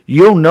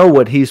 you'll know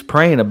what he's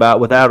praying about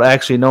without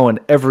actually knowing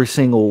every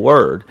single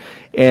word.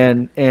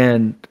 And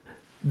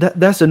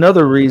that's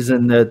another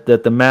reason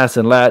that the Mass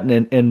in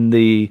Latin and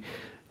the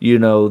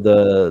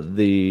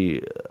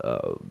the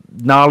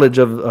knowledge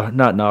of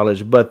not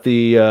knowledge, but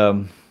the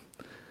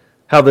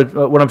how the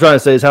what I'm trying to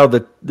say is how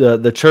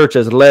the church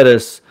has led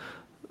us,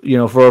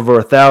 for over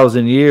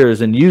 1,000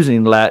 years in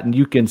using Latin.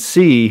 You can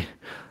see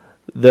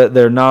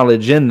their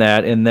knowledge in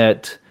that, and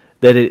that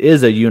it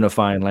is a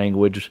unifying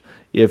language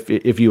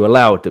if you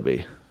allow it to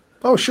be.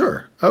 Oh,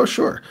 sure. Oh,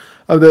 sure.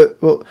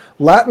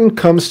 Latin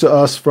comes to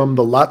us from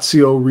the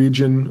Lazio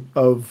region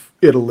of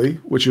Italy,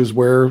 which is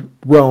where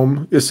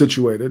Rome is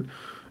situated.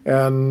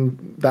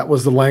 And that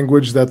was the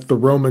language that the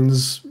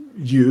Romans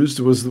used,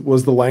 was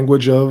the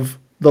language of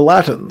the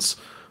Latins.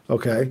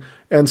 Okay.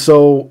 And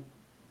so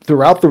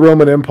throughout the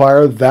Roman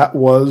Empire, that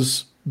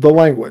was the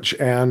language.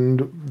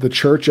 And the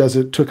church, as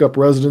it took up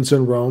residence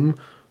in Rome,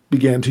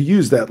 began to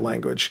use that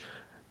language.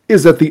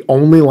 Is that the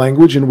only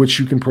language in which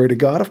you can pray to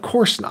God? Of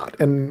course not.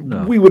 And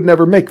No. we would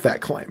never make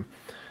that claim.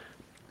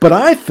 But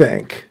I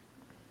think,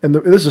 and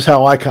this is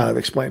how I kind of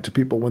explain it to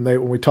people when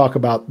we talk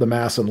about the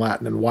Mass in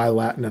Latin and why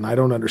Latin, and I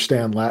don't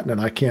understand Latin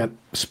and I can't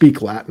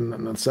speak Latin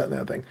and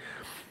that thing.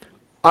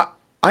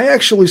 I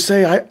actually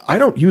say I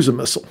don't use a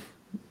missal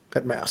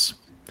at Mass,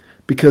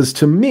 because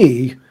to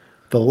me,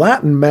 the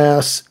Latin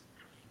Mass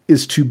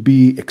is to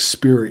be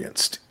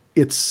experienced.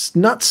 It's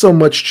not so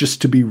much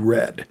just to be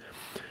read.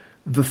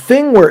 The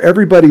thing where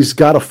everybody's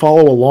got to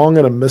follow along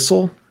in a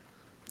missal,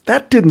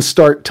 that didn't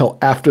start till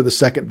after the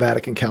Second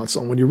Vatican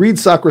Council. And when you read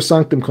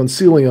Sacrosanctum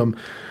Concilium,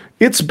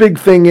 its big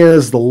thing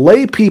is the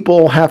lay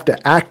people have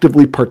to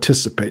actively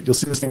participate. You'll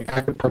see this thing,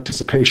 active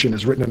participation,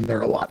 is written in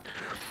there a lot.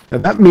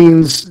 And that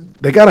means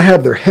they got to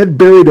have their head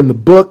buried in the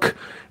book,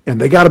 and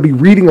they got to be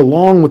reading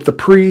along with the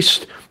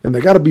priest, and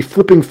they got to be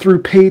flipping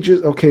through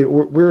pages. Okay,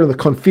 we're in the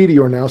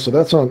Confiteor now, so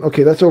that's on.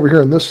 Okay, that's over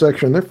here in this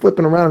section. They're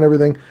flipping around and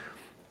everything.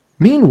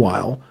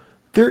 Meanwhile,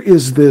 there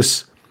is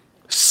this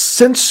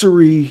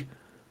sensory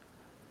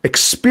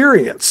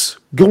experience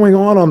going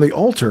on the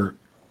altar,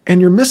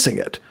 and you're missing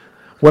it.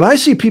 When I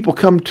see people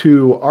come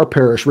to our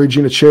parish,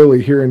 Regina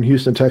Coeli, here in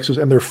Houston, Texas,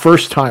 and they're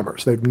first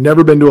timers, they've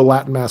never been to a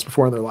Latin Mass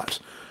before in their lives.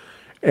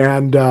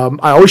 And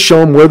I always show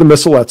them where the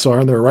missalettes are,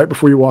 and they're right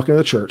before you walk into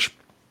the church.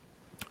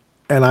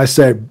 And I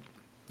say,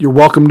 you're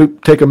welcome to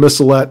take a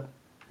missalette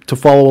to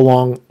follow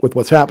along with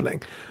what's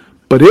happening.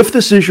 But if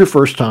this is your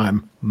first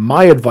time,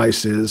 my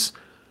advice is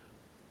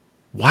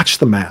watch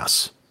the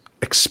Mass.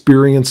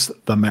 Experience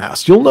the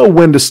Mass. You'll know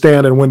when to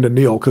stand and when to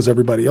kneel because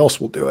everybody else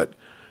will do it.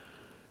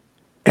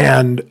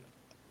 And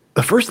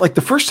the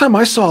first time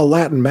I saw a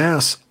Latin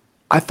Mass,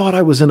 I thought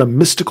I was in a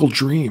mystical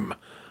dream.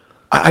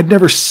 I'd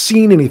never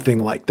seen anything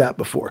like that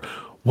before.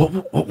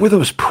 What were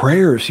those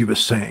prayers he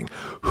was saying?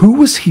 Who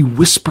was he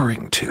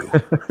whispering to?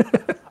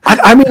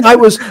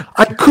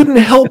 I couldn't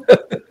help.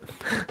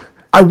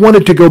 I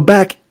wanted to go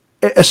back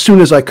as soon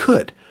as I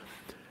could.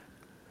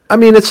 I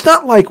mean, it's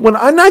not like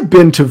I've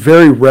been to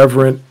very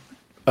reverent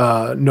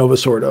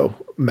Novus Ordo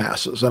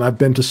masses, and I've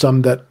been to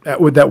some that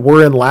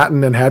were in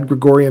Latin and had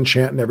Gregorian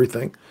chant and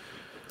everything.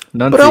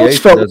 But I always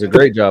Nunciation felt does a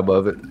great job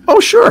of it. Oh,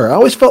 sure. I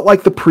always felt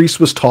like the priest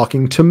was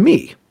talking to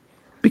me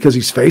because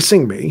he's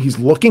facing me. He's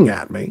looking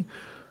at me.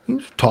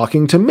 He's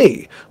talking to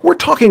me. We're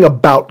talking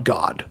about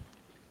God.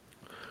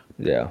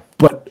 Yeah.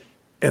 But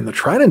in the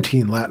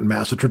Tridentine Latin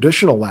Mass, the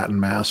traditional Latin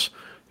Mass,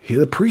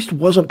 the priest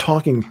wasn't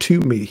talking to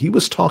me. He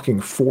was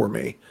talking for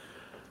me.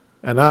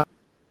 And I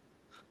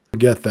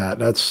get that.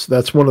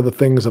 That's one of the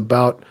things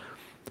about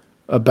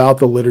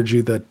the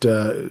liturgy that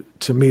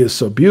to me is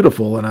so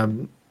beautiful.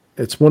 And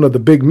it's one of the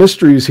big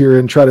mysteries here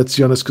in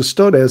Traditiones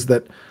Costodes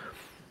that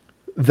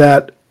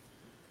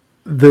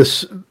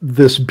this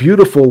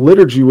beautiful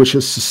liturgy, which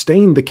has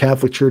sustained the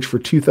Catholic Church for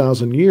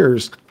 2,000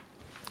 years,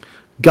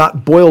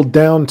 got boiled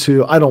down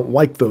to, I don't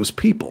like those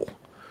people.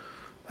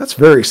 That's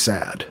very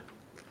sad.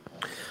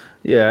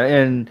 Yeah,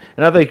 and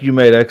I think you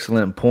made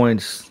excellent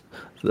points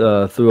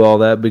through all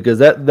that, because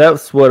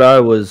that's what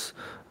I was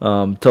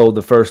told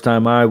the first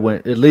time I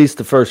went. At least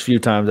the first few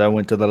times I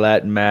went to the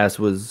Latin Mass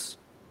was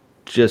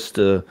just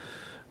to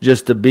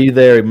be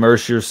there,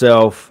 immerse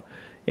yourself,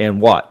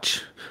 and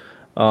watch.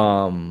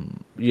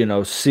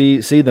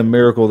 See the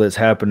miracle that's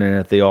happening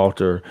at the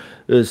altar.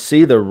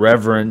 See the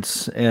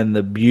reverence and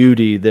the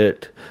beauty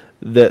that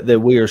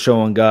we are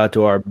showing God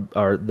to our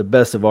the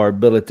best of our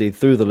ability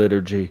through the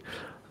liturgy.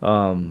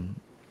 I've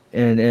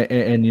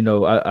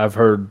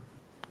heard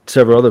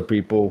several other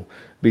people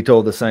be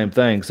told the same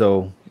thing.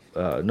 So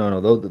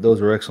those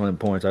were excellent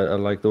points. I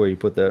like the way you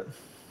put that.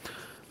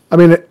 I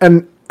mean,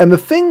 and And the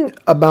thing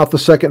about the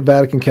Second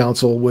Vatican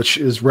Council, which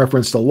is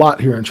referenced a lot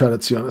here in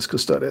Traditiones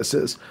Costodes,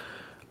 is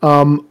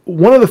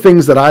one of the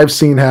things that I've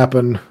seen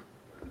happen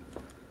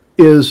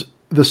is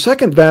the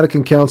Second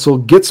Vatican Council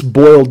gets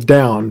boiled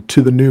down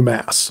to the new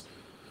Mass.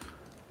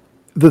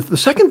 The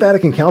Second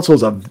Vatican Council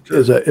was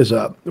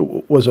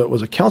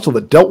a council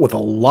that dealt with a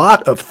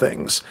lot of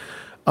things.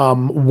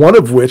 One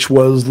of which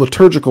was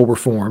liturgical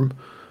reform.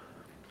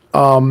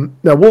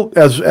 Now,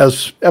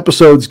 as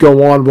episodes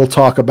go on, we'll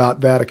talk about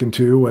Vatican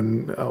II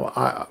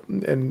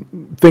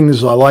and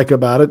things I like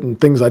about it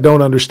and things I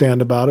don't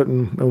understand about it,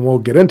 and we'll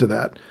get into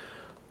that.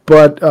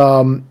 But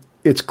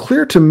it's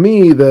clear to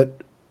me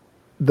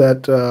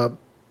that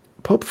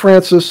Pope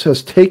Francis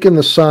has taken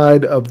the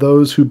side of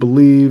those who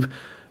believe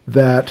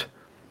that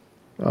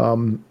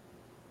that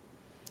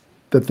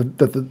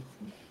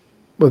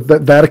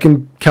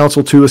Vatican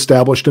Council II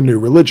established a new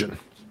religion.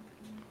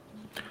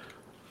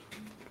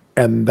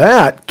 And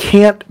that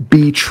can't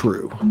be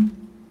true.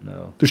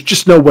 No. There's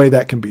just no way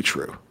that can be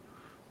true.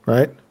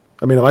 Right?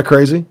 I mean, am I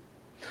crazy?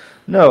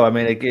 No, I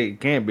mean, it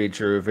can't be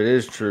true. If it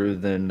is true,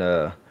 then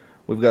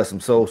we've got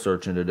some soul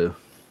searching to do.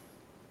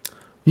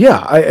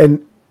 Yeah.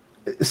 And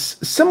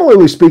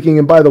similarly speaking,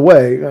 and by the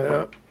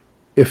way,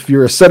 if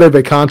you're a sede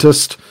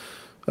vacantist,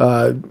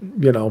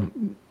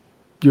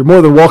 you're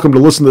more than welcome to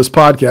listen to this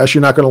podcast.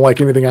 You're not going to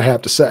like anything I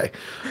have to say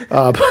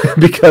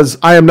because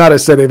I am not a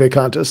sede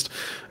vacantist,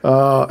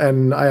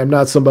 and I am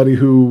not somebody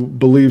who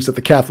believes that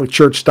the Catholic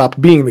Church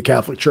stopped being the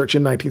Catholic Church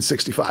in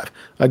 1965.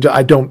 I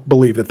don't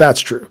believe that that's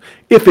true.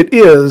 If it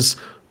is,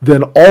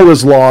 then all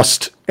is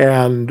lost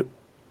and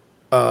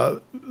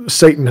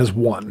Satan has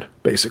won,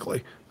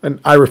 basically. And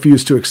I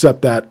refuse to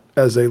accept that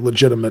as a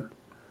legitimate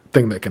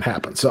thing that can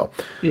happen. So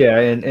yeah,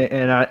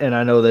 and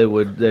I know they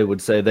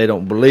would say they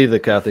don't believe the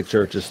Catholic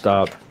Church has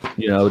stopped.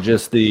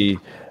 Just the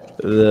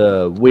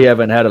we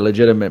haven't had a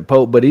legitimate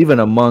pope, but even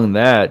among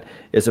that,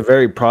 it's a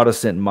very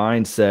Protestant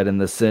mindset in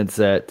the sense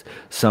that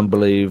some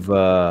believe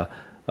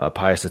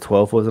Pius XII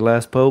was the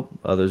last pope,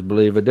 others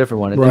believe a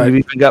different one, and then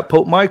you've even got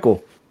Pope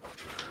Michael.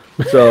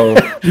 So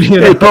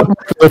hey, Pope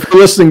Michael, if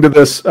you're listening to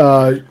this,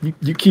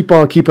 you keep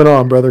on keeping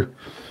on, brother.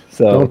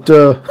 So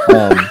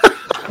don't.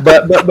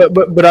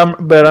 But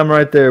I'm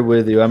right there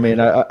with you. I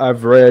mean,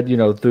 I've read,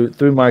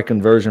 through my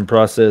conversion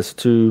process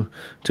to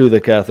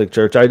the Catholic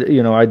Church.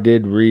 I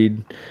did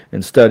read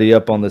and study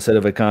up on the sede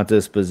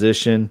vacantist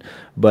position,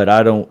 but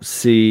I don't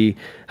see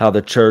how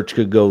the church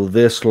could go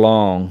this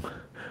long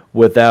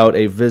without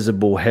a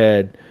visible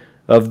head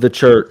of the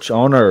church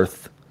on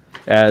earth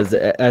as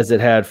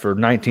it had for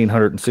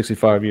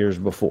 1965 years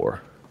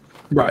before.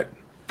 Right.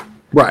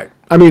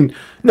 I mean,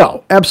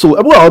 no,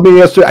 absolutely. Well, I mean,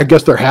 yes, I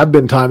guess there have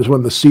been times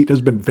when the seat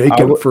has been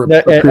vacant for a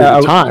period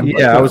of time.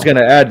 Yeah, I was going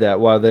to add that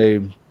while they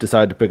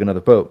decide to pick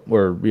another pope,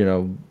 or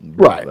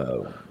right,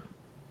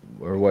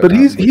 or what. But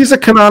he's a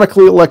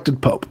canonically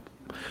elected pope,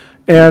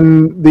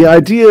 and the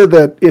idea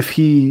that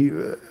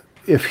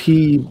if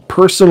he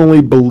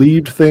personally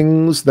believed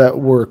things that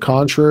were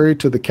contrary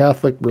to the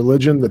Catholic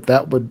religion,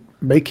 that would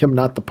make him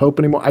not the pope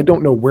anymore. I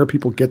don't know where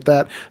people get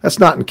that. That's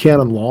not in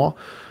canon law.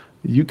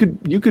 You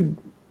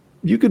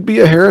could be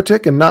a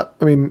heretic and not,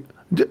 I mean,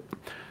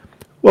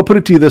 well, put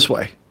it to you this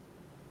way.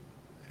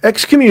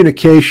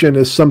 Excommunication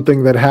is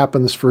something that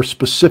happens for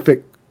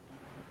specific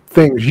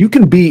things. You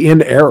can be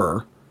in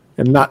error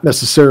and not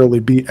necessarily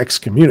be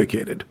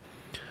excommunicated.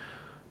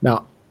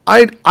 Now,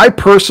 I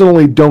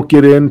personally don't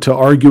get into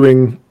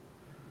arguing,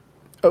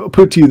 put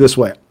it to you this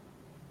way.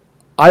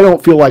 I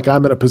don't feel like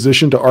I'm in a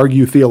position to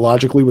argue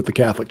theologically with the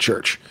Catholic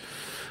Church.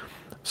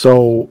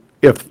 So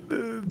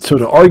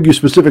to argue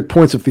specific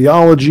points of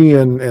theology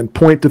and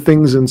point to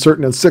things in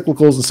certain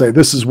encyclicals and say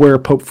this is where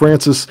Pope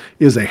Francis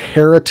is a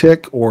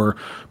heretic or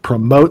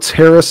promotes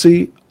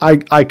heresy, I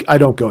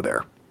don't go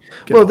there.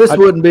 Well, this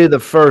wouldn't be the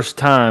first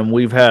time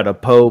we've had a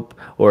pope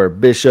or a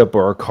bishop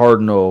or a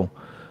cardinal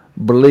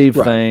believe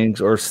things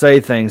or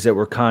say things that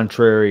were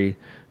contrary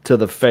to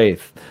the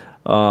faith.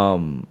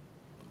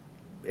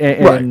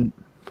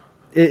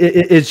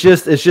 It's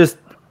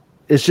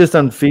just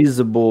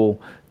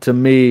unfeasible to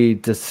me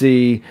to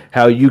see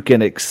how you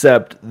can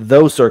accept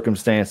those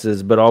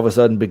circumstances, but all of a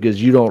sudden,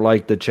 because you don't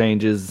like the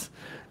changes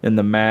in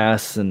the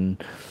mass and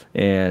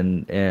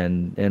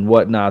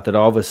whatnot, that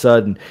all of a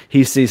sudden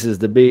he ceases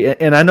to be.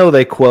 And I know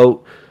they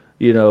quote,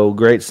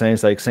 great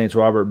saints like Saint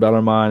Robert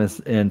Bellarmine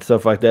and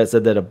stuff like that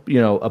said that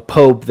a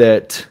pope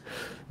that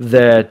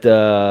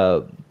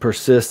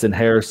persists in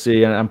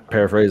heresy, and I'm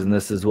paraphrasing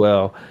this as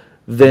well,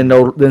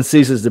 then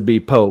ceases to be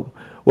pope.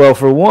 Well,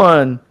 for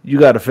one, you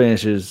got to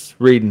finish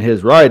reading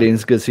his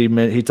writings, because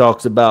he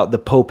talks about the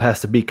Pope has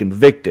to be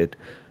convicted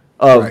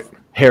of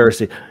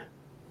heresy.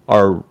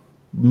 Are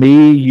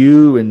me,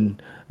 you,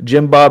 and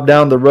Jim Bob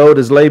down the road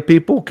as lay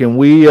people, can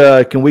we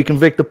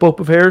convict the Pope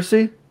of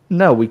heresy?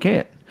 No, we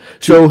can't.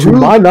 So, to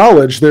my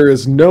knowledge, there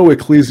is no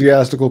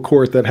ecclesiastical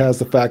court that has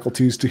the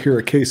faculties to hear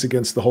a case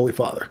against the Holy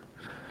Father.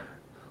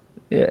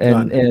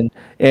 Yeah,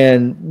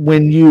 and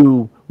when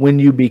you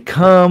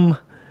become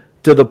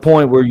to the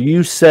point where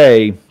you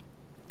say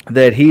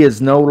that he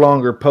is no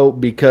longer Pope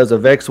because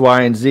of X,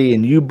 Y, and Z,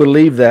 and you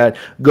believe that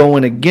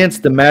going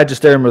against the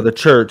magisterium of the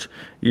church,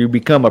 you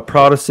become a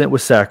Protestant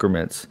with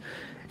sacraments.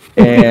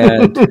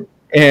 And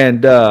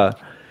and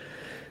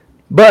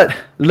but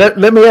let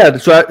me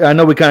add. So I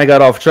know we kind of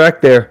got off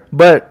track there,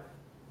 but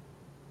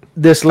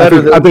this I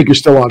letter think I that think you're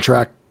still on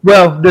track.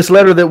 this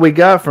letter that we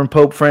got from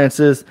Pope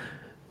Francis,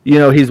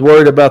 he's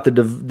worried about the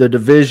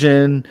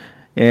division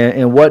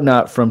and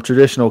whatnot from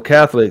traditional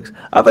Catholics.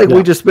 I think we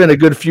Yeah. just spent a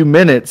good few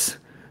minutes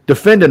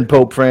defending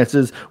Pope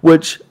Francis,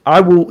 which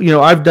I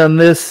will. I've done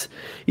this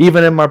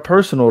even in my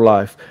personal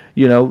life.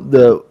 I'm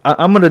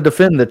going to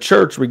defend the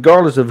church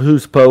regardless of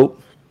who's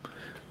Pope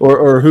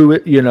or who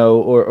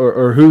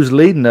or who's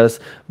leading us.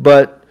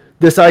 But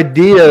this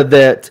idea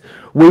that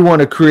we want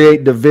to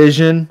create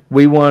division,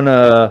 we want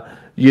to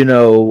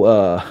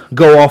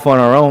go off on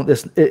our own.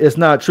 It's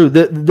not true.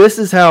 This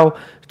is how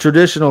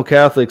traditional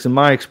Catholics, in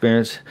my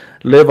experience,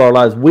 live our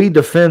lives. We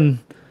defend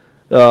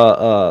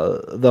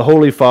the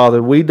Holy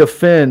Father. We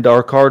defend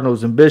our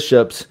cardinals and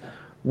bishops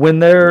when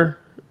they're,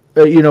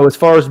 as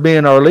far as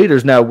being our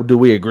leaders. Now, do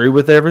we agree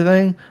with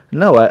everything?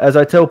 No. As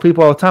I tell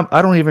people all the time,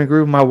 I don't even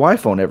agree with my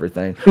wife on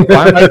everything.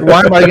 Why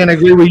am I going to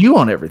agree with you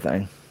on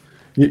everything?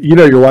 You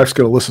know your wife's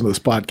going to listen to this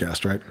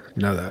podcast, right?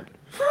 You know that.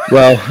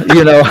 Well,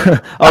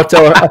 I'll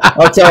tell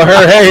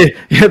her, hey,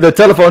 the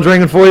telephone's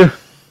ringing for you.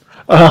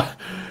 I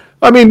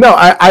mean, no,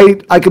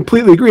 I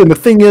completely agree. And the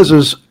thing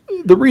is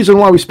the reason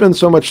why we spend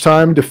so much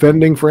time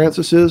defending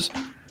Francis is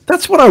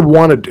that's what I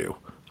want to do.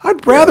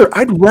 I'd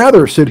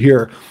rather sit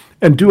here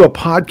and do a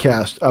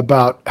podcast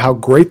about how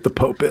great the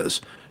Pope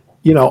is.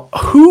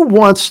 Who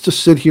wants to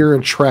sit here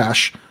and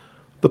trash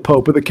the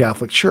Pope of the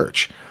Catholic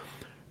Church?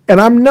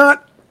 And I'm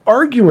not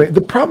arguing.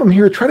 The problem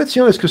here,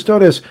 Traditiones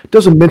Costodes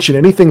doesn't mention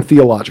anything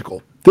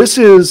theological. This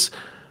is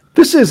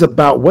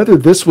about whether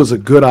this was a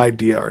good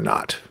idea or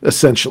not,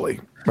 essentially,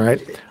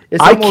 right?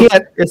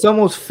 It's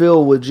almost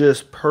filled with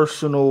just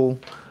personal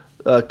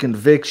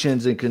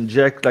convictions and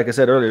like I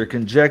said earlier,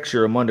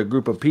 conjecture among a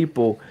group of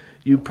people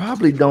you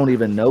probably don't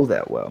even know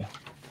that well.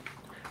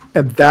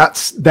 And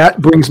that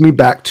brings me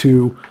back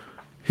to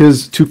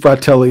his two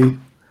Fratelli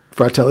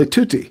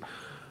Tutti.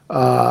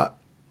 One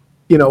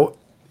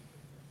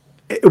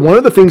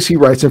of the things he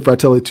writes in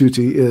Fratelli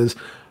Tutti is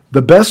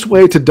the best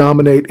way to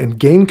dominate and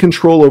gain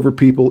control over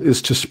people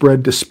is to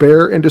spread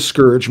despair and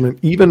discouragement,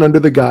 even under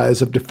the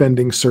guise of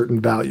defending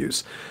certain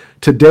values.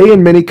 Today,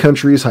 in many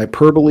countries,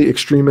 hyperbole,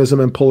 extremism,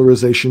 and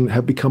polarization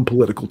have become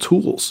political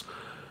tools.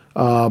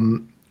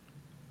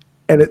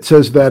 And it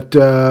says that,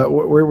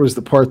 where was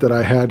the part that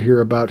I had here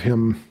about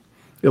him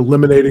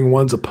eliminating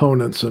one's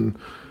opponents? I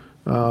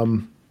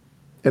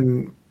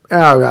didn't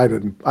write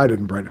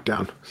it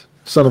down.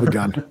 Son of a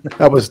gun.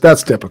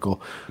 That's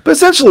typical. But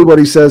essentially what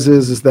he says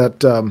is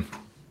that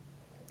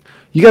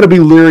you got to be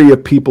leery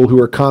of people who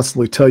are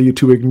constantly tell you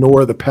to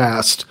ignore the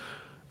past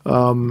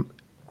and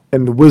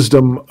the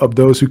wisdom of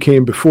those who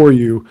came before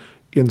you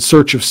in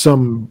search of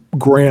some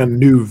grand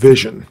new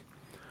vision.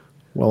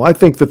 Well, I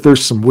think that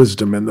there's some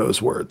wisdom in those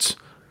words.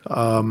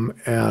 Just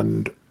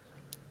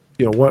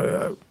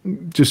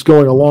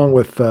going along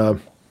with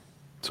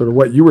sort of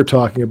what you were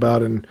talking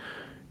about in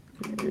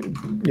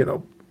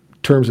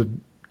terms of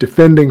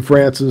defending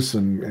Francis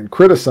and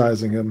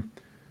criticizing him,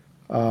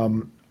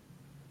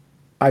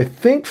 I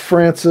think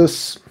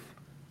Francis,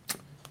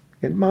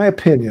 in my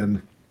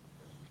opinion,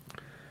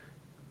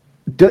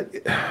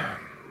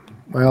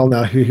 well,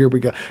 now here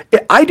we go.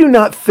 I do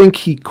not think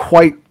he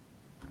quite.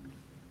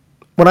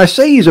 When I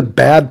say he's a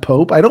bad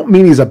pope, I don't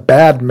mean he's a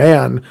bad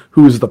man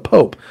who's the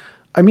pope.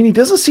 I mean he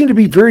doesn't seem to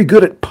be very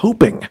good at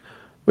poping,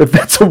 if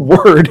that's a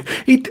word.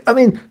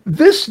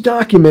 This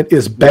document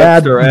is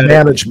bad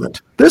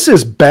management. This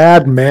is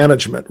bad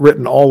management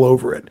written all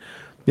over it.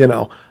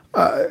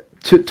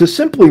 To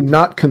simply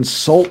not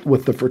consult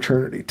with the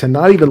fraternity, to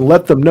not even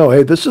let them know,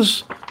 hey, this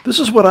is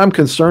what I'm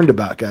concerned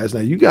about, guys. Now,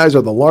 you guys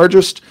are the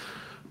largest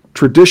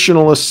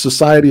traditionalist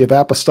society of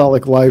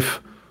apostolic life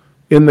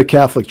in the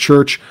Catholic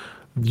Church.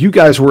 You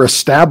guys were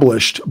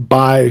established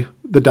by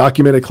the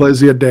Document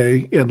Ecclesia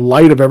Dei in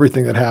light of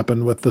everything that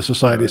happened with the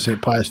Society of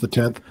St. Pius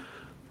X.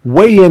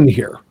 Weigh in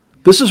here.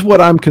 This is what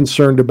I'm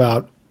concerned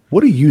about. What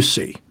do you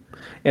see?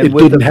 It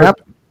didn't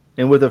happen.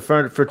 And with the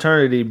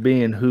fraternity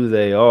being who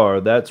they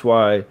are, that's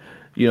why,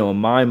 in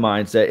my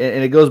mindset,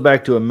 and it goes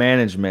back to a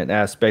management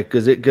aspect,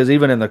 because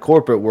even in the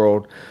corporate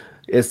world,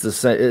 it's the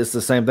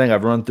same thing.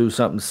 I've run through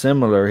something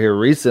similar here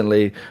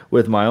recently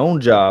with my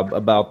own job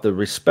about the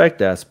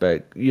respect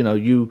aspect.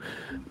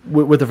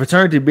 With the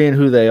fraternity being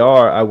who they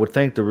are, I would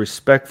think the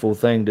respectful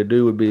thing to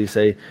do would be to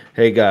say,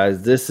 "Hey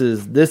guys, this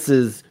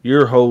is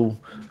your whole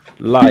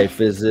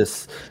life. Is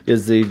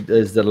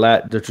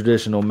the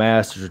traditional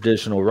mass, the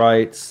traditional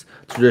rites,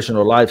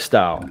 traditional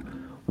lifestyle.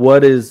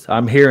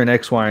 I'm hearing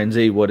X, Y, and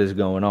Z. What is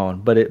going on?"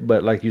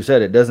 But like you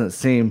said, it doesn't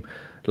seem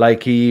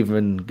like he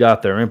even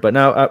got their input.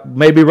 Now, I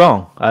may be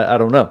wrong. I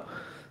don't know,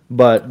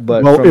 but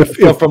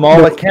Well, from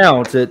all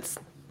accounts,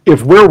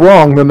 if we're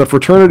wrong, then the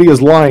fraternity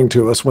is lying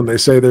to us when they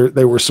say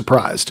they were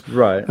surprised.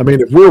 Right. I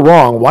mean, if we're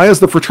wrong, why is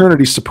the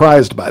fraternity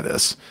surprised by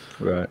this?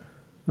 Right.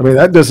 I mean,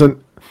 that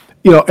doesn't,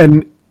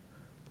 and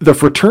the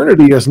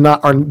fraternity is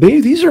not,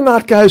 these are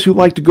not guys who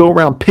like to go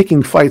around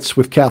picking fights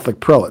with Catholic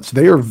prelates.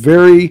 They are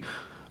very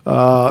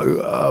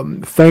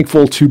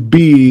thankful to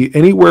be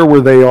anywhere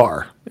where they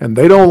are. And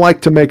they don't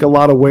like to make a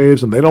lot of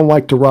waves, and they don't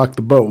like to rock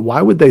the boat.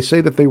 Why would they say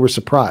that they were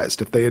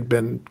surprised if they had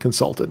been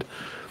consulted?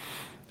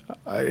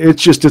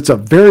 It's a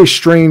very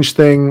strange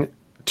thing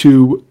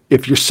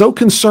if you're so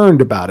concerned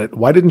about it,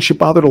 why didn't you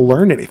bother to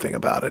learn anything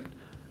about it?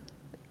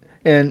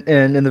 And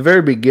in the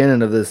very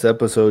beginning of this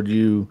episode,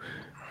 you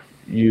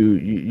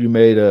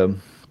made a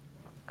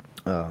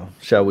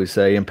shall we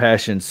say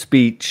impassioned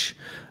speech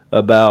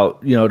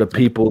about the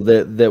people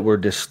that were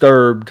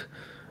disturbed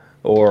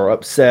or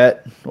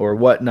upset or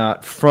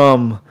whatnot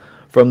from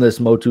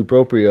this motu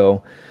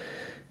proprio.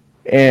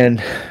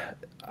 And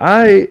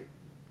I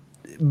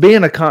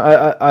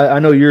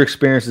know your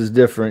experience is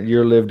different,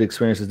 your lived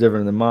experience is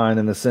different than mine,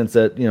 in the sense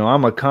that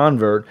I'm a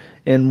convert,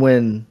 and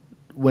when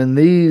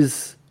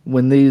these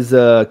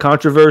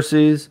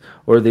controversies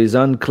or these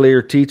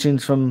unclear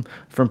teachings from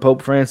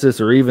Pope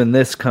Francis or even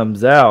this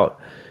comes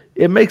out,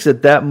 it makes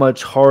it that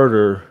much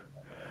harder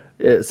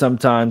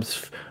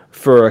sometimes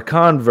for a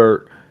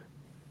convert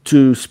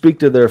to speak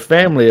to their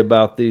family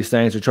about these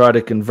things, to try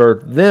to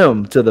convert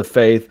them to the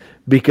faith,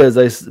 because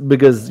they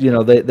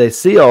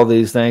see all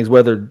these things,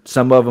 whether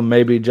some of them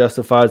may be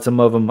justified, some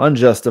of them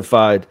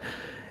unjustified.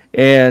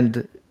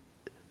 And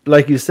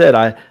like you said,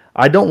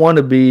 I don't want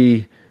to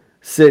be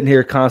sitting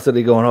here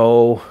constantly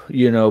going,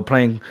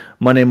 playing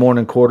Monday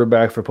morning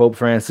quarterback for Pope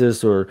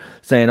Francis, or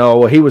saying, oh,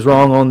 well, he was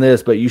wrong on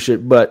this, but you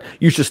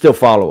should still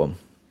follow him.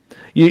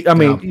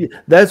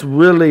 That's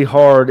really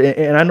hard,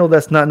 and I know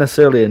that's not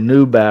necessarily a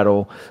new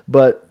battle,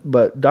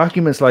 but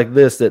documents like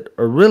this that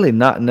are really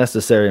not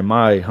necessary, in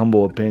my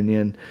humble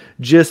opinion,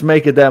 just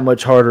make it that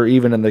much harder,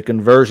 even in the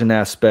conversion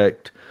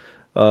aspect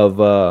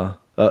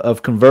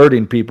of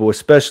converting people,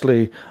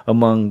 especially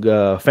among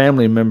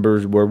family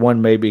members where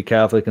one may be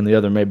Catholic and the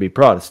other may be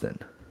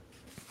Protestant.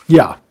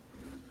 Yeah.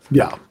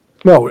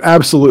 No,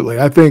 absolutely.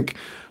 I think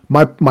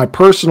my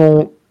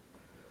personal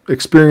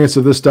experience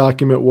of this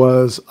document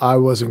was I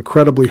was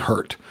incredibly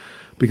hurt,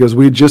 because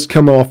we'd just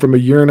come off from a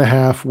year and a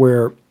half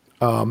where,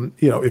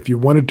 if you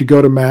wanted to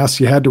go to Mass,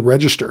 you had to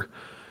register.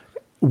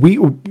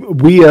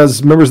 We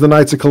as members of the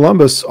Knights of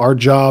Columbus, our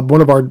job,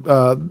 one of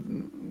our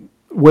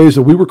ways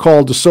that we were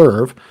called to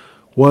serve,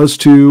 was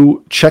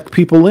to check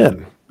people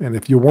in. And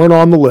if you weren't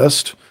on the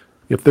list,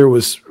 if there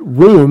was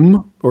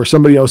room or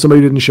somebody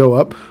didn't show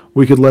up,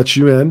 we could let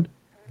you in.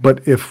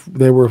 But if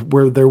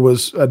where there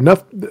was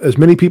as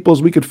many people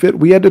as we could fit,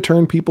 we had to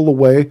turn people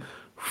away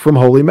from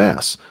Holy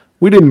Mass.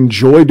 We didn't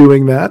enjoy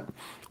doing that.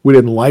 We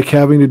didn't like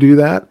having to do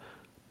that,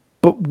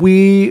 but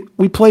we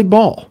played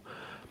ball.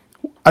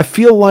 I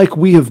feel like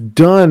we have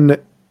done,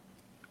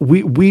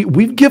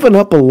 we've given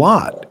up a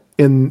lot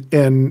to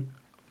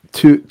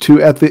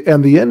at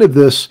the end of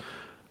this,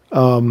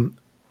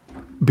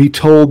 be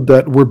told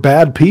that we're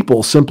bad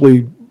people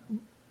simply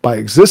by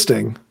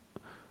existing.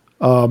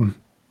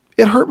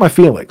 It hurt my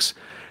feelings.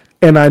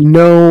 And I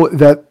know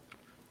that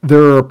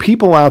there are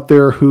people out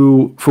there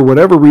who, for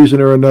whatever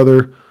reason or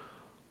another,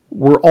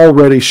 were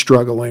already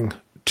struggling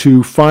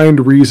to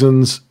find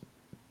reasons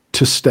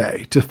to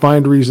stay, to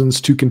find reasons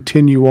to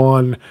continue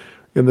on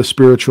in the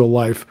spiritual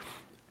life.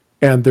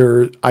 And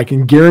I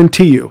can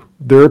guarantee you,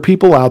 there are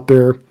people out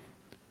there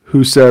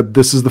who said,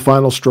 this is the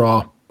final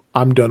straw.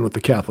 I'm done with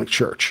the Catholic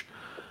Church.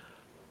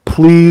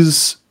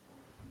 Please,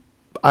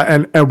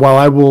 and while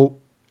I will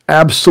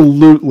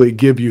absolutely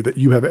give you that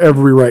you have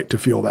every right to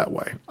feel that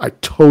way, I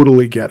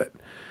totally get it.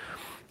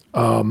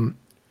 The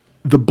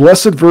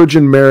Blessed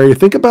Virgin Mary,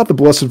 think about the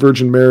Blessed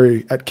Virgin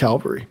Mary at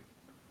Calvary.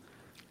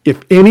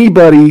 If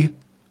anybody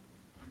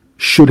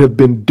should have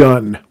been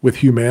done with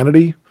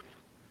humanity,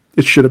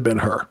 it should have been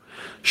her.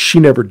 She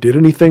never did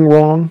anything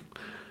wrong.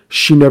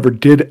 She never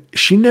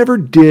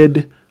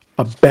did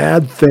a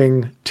bad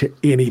thing to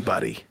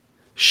anybody.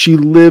 She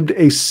lived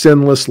a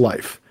sinless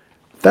life.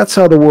 That's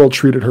how the world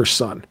treated her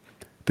son.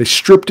 They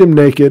stripped him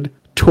naked,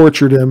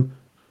 tortured him,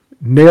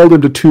 nailed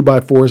him to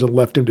 2x4s, and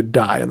left him to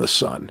die in the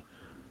sun.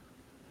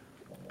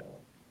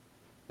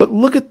 But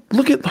look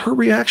at her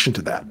reaction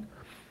to that.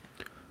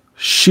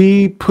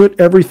 She put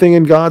everything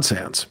in God's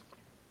hands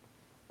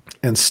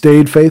and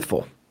stayed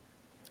faithful.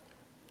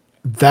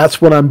 That's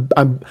what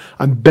I'm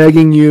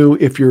begging you,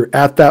 if you're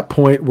at that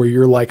point where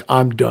you're like,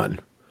 I'm done.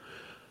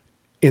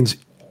 And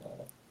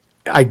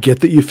I get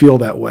that you feel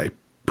that way.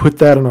 Put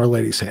that in Our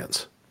Lady's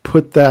hands.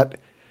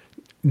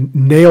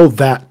 Nail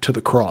that to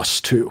the cross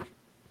too.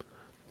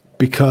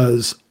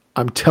 Because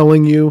I'm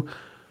telling you,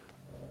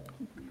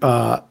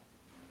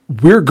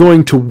 we're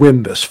going to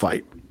win this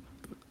fight.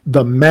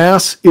 The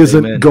Mass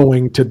isn't Amen.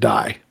 going to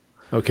die.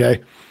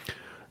 Okay.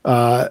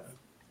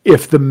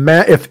 If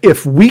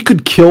we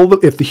could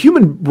if the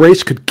human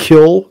race could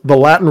kill the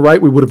Latin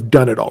Rite, we would have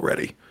done it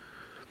already.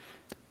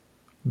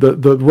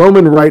 The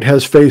Roman Rite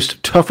has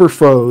faced tougher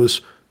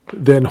foes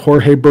than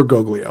Jorge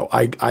Bergoglio.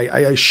 I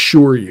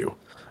assure you.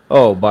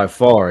 Oh, by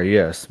far,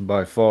 yes,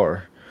 by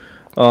far.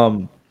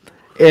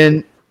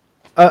 And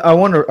I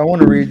want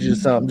to read you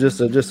something,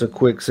 just a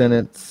quick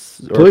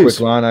sentence or a quick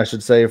Please. line, I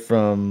should say,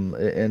 from,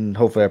 and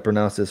hopefully I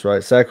pronounce this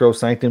right. Sacro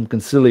Sanctum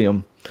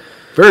Concilium.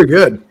 Very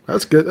good.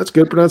 That's good. That's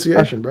good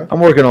pronunciation, bro. I'm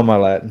working on my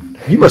Latin.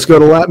 You must go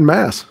to Latin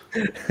Mass.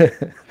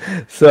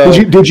 So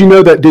Did you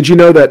know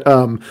that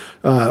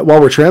while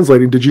we're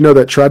translating, did you know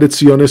that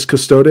Traditiones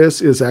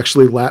Costodes is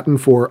actually Latin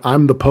for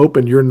 "I'm the Pope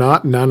and you're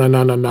not"? Na na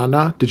na na na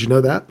na. Did you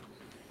know that?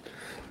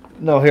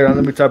 no, here,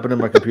 let me type it in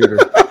my computer.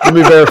 Let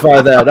me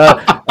verify that.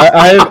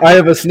 I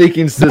have a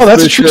sneaking suspicion. No,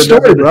 that's a true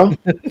story, bro.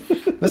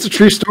 That's a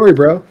true story,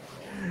 bro.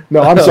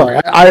 No, I'm sorry.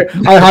 I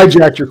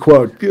hijacked your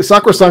quote.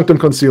 Sacrosanctum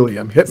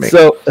Concilium. Hit me.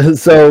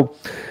 So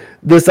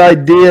this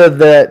idea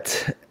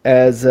that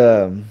as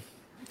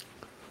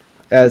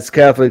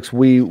Catholics,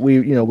 we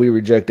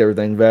reject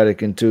everything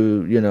Vatican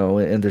II,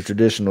 in the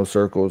traditional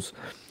circles.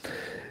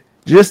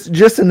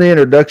 Just in the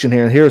introduction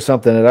here, and here's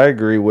something that I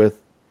agree with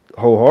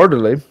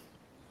wholeheartedly.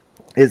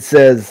 It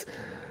says,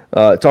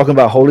 talking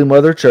about Holy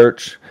Mother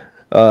Church,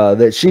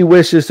 that she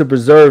wishes to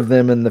preserve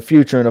them in the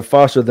future and to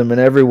foster them in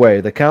every way.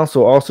 The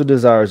Council also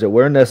desires that,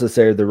 where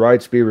necessary, the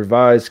rites be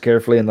revised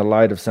carefully in the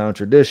light of sound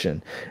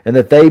tradition, and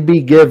that they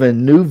be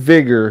given new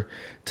vigor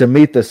to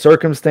meet the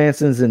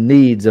circumstances and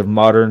needs of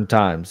modern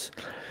times.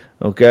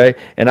 Okay,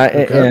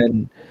 Okay.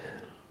 and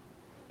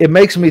it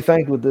makes me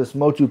think with this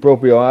motu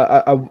proprio.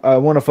 I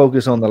want to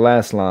focus on the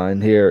last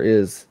line here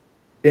is,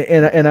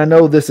 and I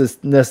know this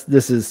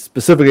is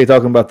specifically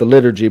talking about the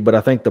liturgy, but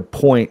I think the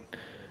point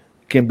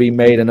can be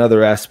made in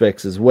other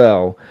aspects as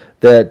well,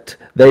 that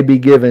they be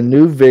given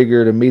new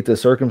vigor to meet the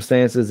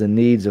circumstances and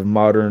needs of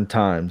modern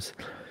times.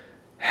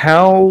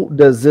 How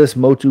does this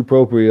motu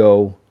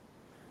proprio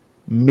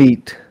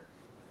meet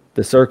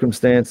the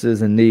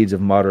circumstances and needs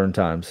of modern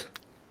times?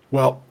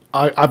 Well,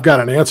 I've got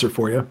an answer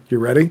for you. You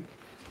ready?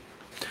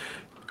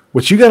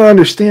 What you got to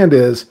understand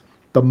is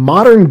the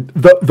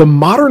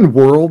modern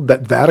world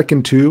that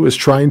Vatican II is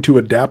trying to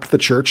adapt the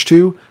church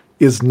to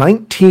is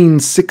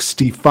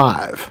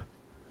 1965.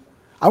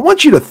 I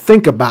want you to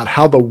think about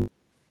how the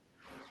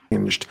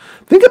changed.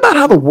 Think about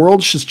how the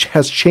world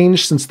has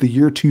changed since the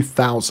year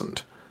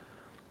 2000.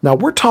 Now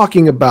we're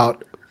talking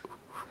about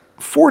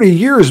 40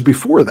 years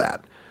before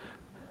that.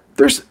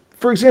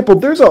 For example,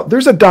 there's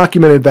a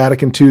document in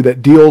Vatican II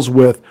that deals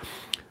with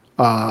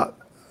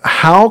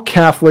how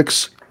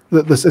Catholics.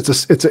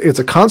 It's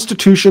a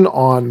constitution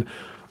on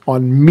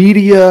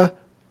media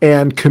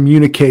and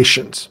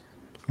communications.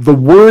 The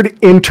word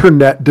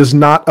internet does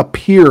not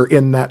appear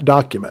in that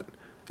document.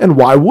 And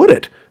why would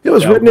it? It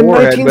was written in War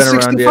hadn't been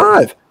around yet.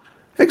 1965.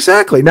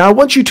 Exactly. Now I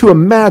want you to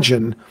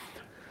imagine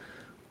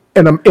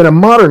in a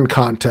modern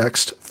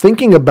context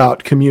thinking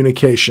about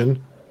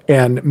communication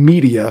and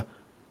media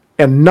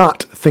and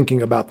not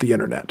thinking about the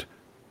internet.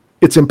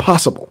 It's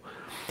impossible.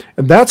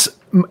 And that's,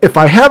 if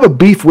I have a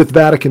beef with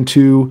Vatican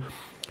II,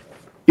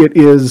 it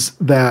is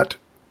that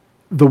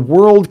the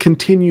world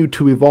continued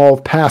to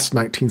evolve past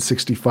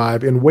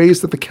 1965 in ways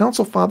that the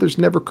Council Fathers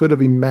never could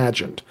have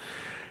imagined.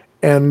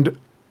 And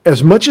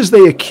as much as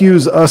they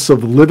accuse us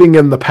of living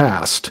in the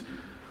past,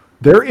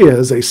 there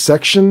is a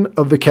section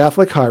of the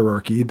Catholic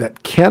hierarchy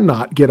that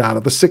cannot get out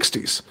of the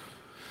 60s.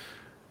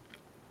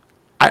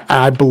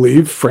 I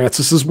believe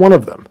Francis is one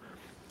of them.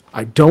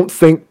 I don't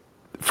think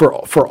for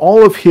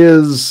all of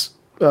his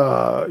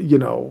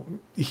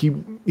he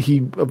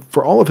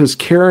for all of his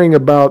caring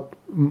about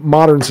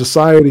modern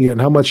society and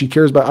how much he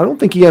cares about, I don't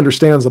think he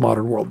understands the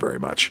modern world very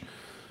much.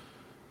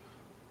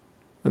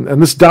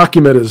 And this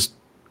document is,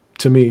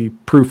 to me,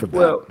 proof of that.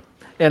 Well,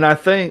 and I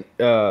think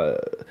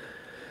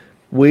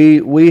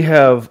we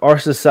have our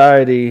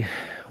society.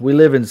 We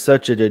live in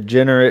such a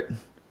degenerate,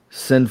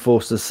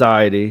 sinful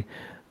society.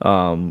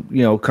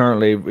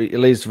 Currently, at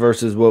least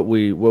versus what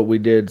we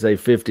did, say,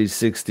 50,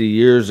 60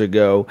 years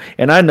ago.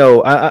 And I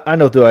know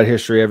throughout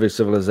history, every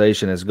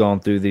civilization has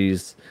gone through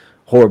these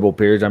horrible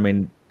periods. I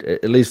mean,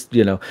 at least,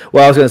 well,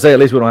 I was going to say, at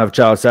least we don't have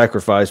child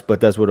sacrifice, but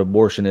that's what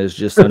abortion is,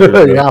 just under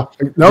the, Yeah.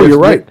 No, you're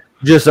right.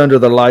 just under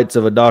the lights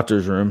of a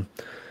doctor's room.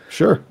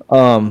 Sure.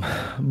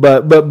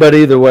 But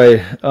either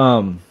way,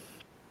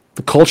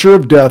 The culture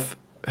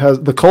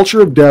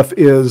of death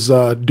is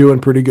doing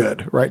pretty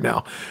good right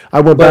now. I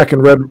went back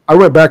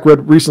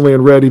recently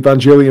and read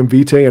Evangelium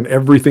Vitae and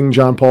everything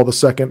John Paul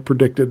II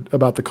predicted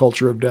about the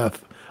culture of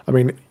death. I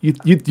mean,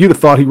 you'd have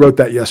thought he wrote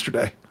that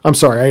yesterday. I'm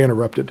sorry, I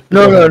interrupted.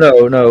 No.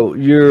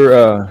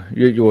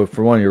 You're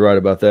for one, you're right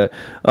about that.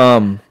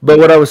 But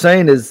what I was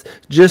saying is,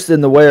 just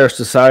in the way our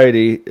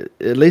society,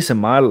 at least in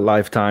my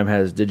lifetime,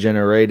 has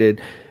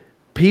degenerated,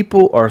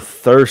 people are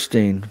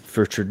thirsting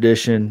for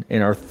tradition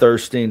and are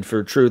thirsting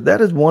for truth.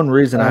 That is one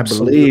reason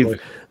Absolutely. I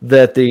believe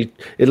that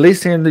at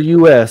least here in the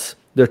U.S.,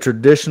 the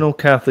traditional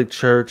Catholic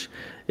Church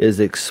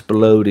is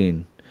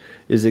exploding,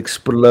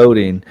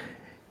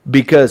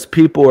 because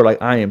people are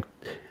like,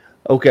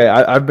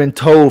 I've been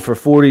told for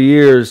 40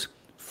 years,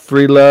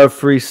 free love,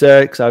 free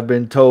sex. I've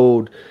been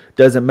told,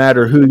 doesn't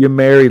matter who you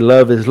marry,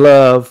 love is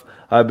love.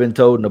 I've been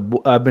told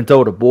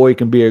a boy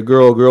can be a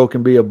girl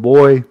can be a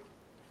boy.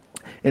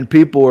 And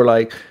people are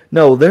like,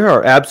 no, there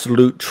are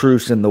absolute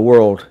truths in the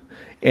world.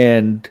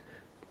 And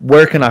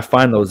where can I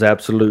find those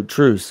absolute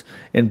truths?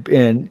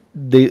 And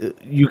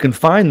you can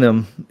find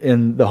them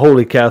in the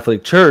Holy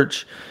Catholic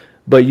Church,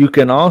 but you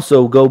can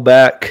also go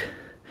back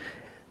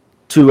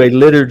to a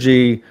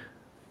liturgy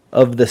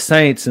of the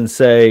saints and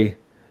say,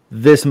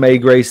 this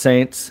made great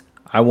saints.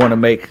 I want to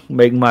make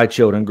my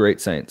children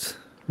great saints.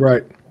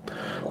 Right.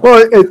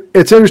 Well,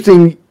 it's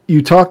interesting.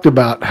 You talked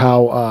about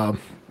how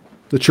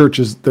the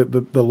churches,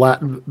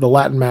 the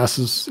Latin Mass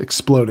is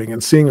exploding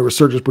and seeing a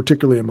resurgence,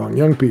 particularly among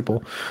young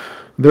people.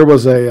 There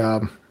was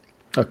a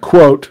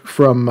quote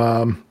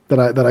from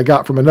that I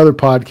got from another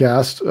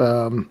podcast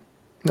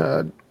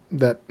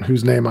that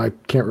whose name I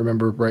can't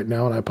remember right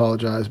now, and I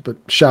apologize. But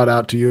shout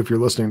out to you if you're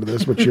listening to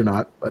this, which you're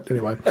not. But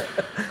anyway,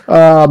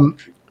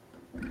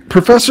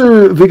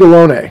 Professor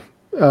Vigolone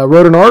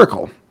wrote an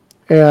article,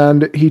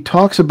 and he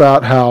talks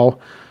about how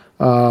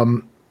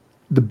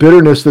the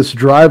bitterness that's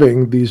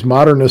driving these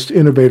modernist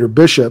innovator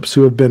bishops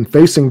who have been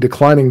facing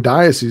declining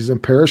dioceses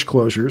and parish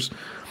closures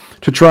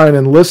to try and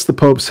enlist the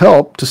Pope's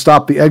help to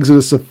stop the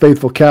exodus of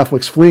faithful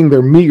Catholics fleeing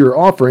their meager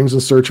offerings in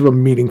search of a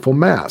meaningful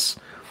Mass.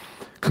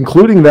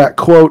 Concluding that,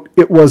 quote,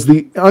 it was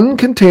the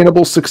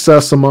uncontainable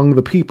success among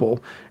the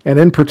people, and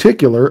in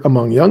particular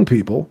among young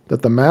people,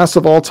 that the Mass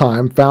of all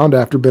time found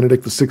after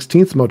Benedict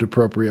XVI's motu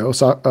proprio,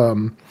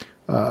 Summorum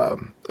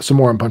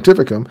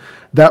Pontificum,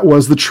 that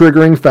was the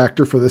triggering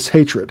factor for this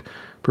hatred.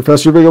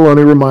 Professor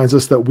Vigolone reminds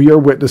us that we are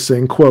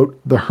witnessing,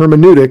 quote, the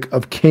hermeneutic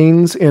of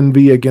Cain's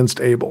envy against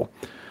Abel.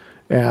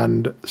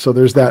 And so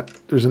there's an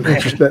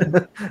interest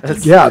that,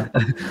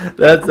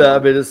 That's I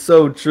mean, it's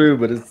so true,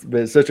 but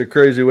it's such a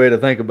crazy way to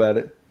think about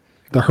it.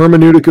 The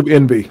hermeneutic of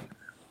envy,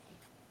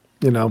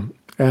 and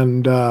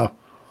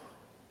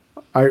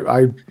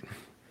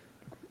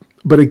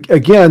but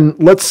again,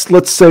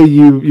 let's say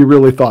you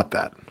really thought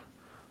that.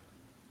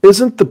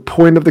 Isn't the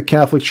point of the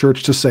Catholic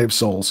Church to save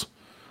souls,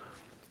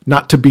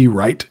 not to be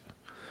right?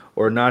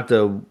 Or not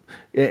to,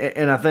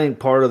 and I think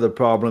part of the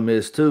problem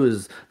is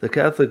the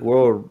Catholic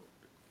world,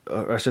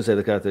 I should say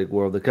the Catholic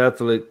world,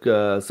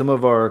 some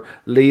of our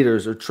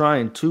leaders are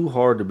trying too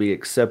hard to be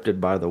accepted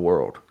by the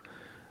world.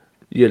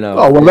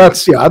 Oh, well, and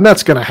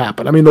that's going to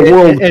happen. I mean, the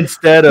world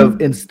instead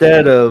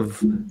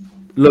of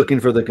looking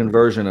for the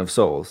conversion of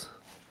souls.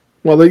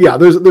 Well,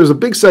 there's a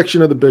big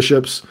section of the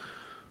bishops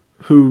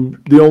who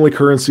the only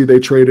currency they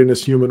trade in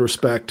is human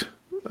respect,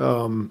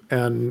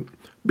 and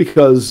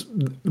because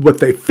what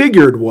they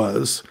figured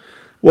was,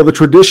 well, the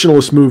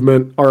traditionalist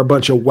movement are a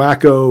bunch of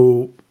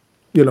wacko,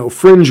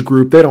 fringe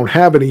group. They don't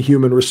have any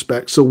human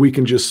respect, so we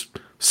can just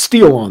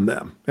steal on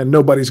them and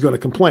nobody's going to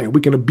complain.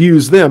 We can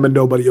abuse them and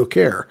nobody will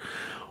care.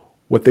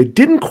 What they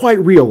didn't quite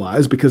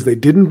realize, because they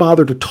didn't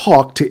bother to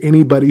talk to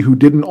anybody who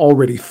didn't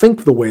already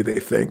think the way they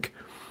think,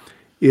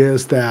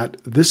 is that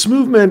this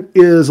movement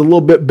is a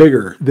little bit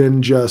bigger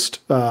than just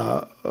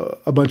a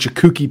bunch of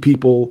kooky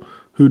people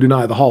who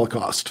deny the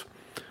Holocaust.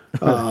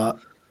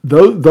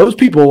 Those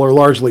people are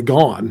largely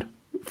gone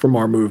from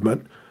our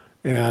movement.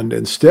 And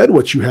instead,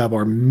 what you have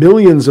are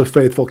millions of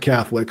faithful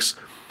Catholics,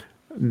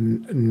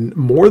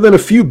 more than a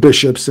few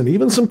bishops, and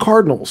even some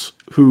cardinals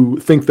who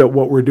think that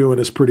what we're doing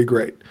is pretty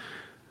great.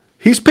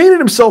 He's painted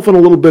himself in a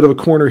little bit of a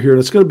corner here, and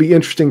it's going to be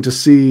interesting to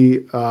see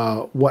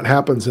what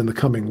happens in the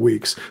coming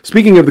weeks.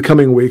 Speaking of the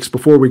coming weeks,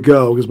 before we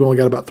go, because we only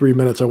got about 3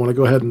 minutes, I want to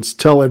go ahead and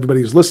tell everybody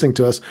who's listening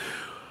to us,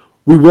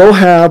 we will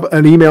have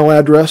an email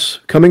address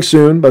coming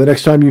soon by the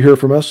next time you hear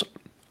from us.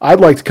 I'd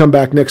like to come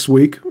back next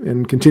week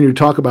and continue to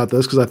talk about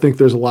this because I think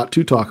there's a lot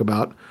to talk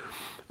about.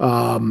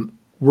 There's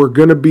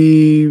going to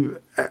be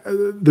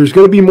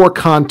more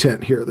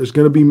content here. There's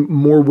going to be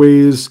more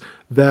ways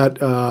that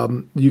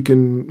you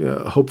can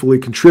hopefully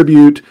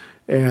contribute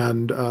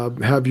and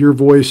have your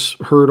voice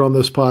heard on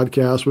this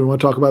podcast. We want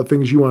to talk about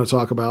things you want to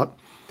talk about.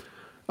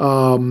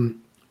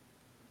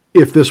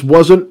 If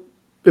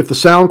the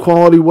sound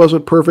quality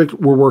wasn't perfect,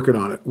 we're working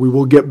on it. We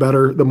will get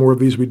better the more of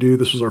these we do.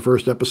 This was our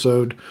first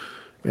episode.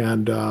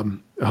 And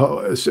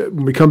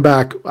when we come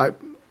back,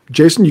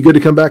 Jason, you good to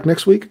come back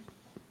next week?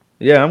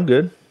 Yeah, I'm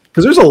good.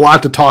 Because there's a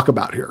lot to talk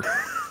about here.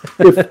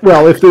 If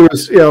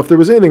there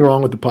was anything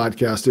wrong with the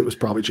podcast, it was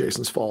probably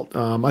Jason's fault.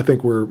 I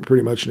think we're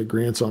pretty much in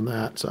agreement on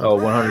that. So. Oh,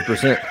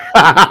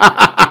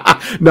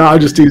 100%. No, I'm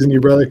just teasing you,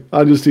 brother.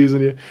 I'm just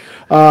teasing you.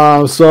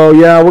 So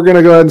yeah, we're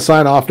gonna go ahead and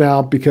sign off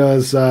now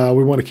because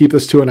we want to keep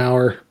this to an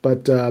hour.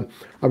 But I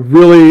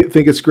really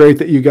think it's great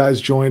that you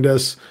guys joined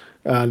us.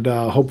 And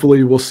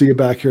hopefully we'll see you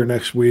back here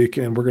next week.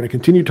 And we're going to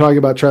continue talking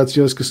about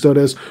Traditiones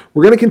Costodes.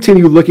 We're going to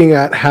continue looking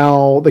at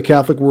how the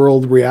Catholic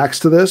world reacts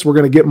to this. We're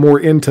going to get more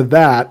into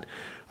that,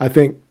 I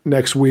think,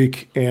 next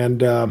week.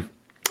 And I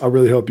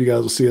really hope you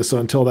guys will see us. So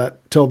until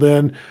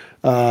then,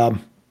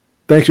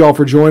 thanks you all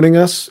for joining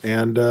us.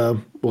 And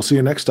we'll see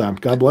you next time.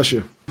 God bless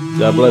you.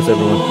 God bless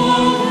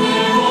everyone.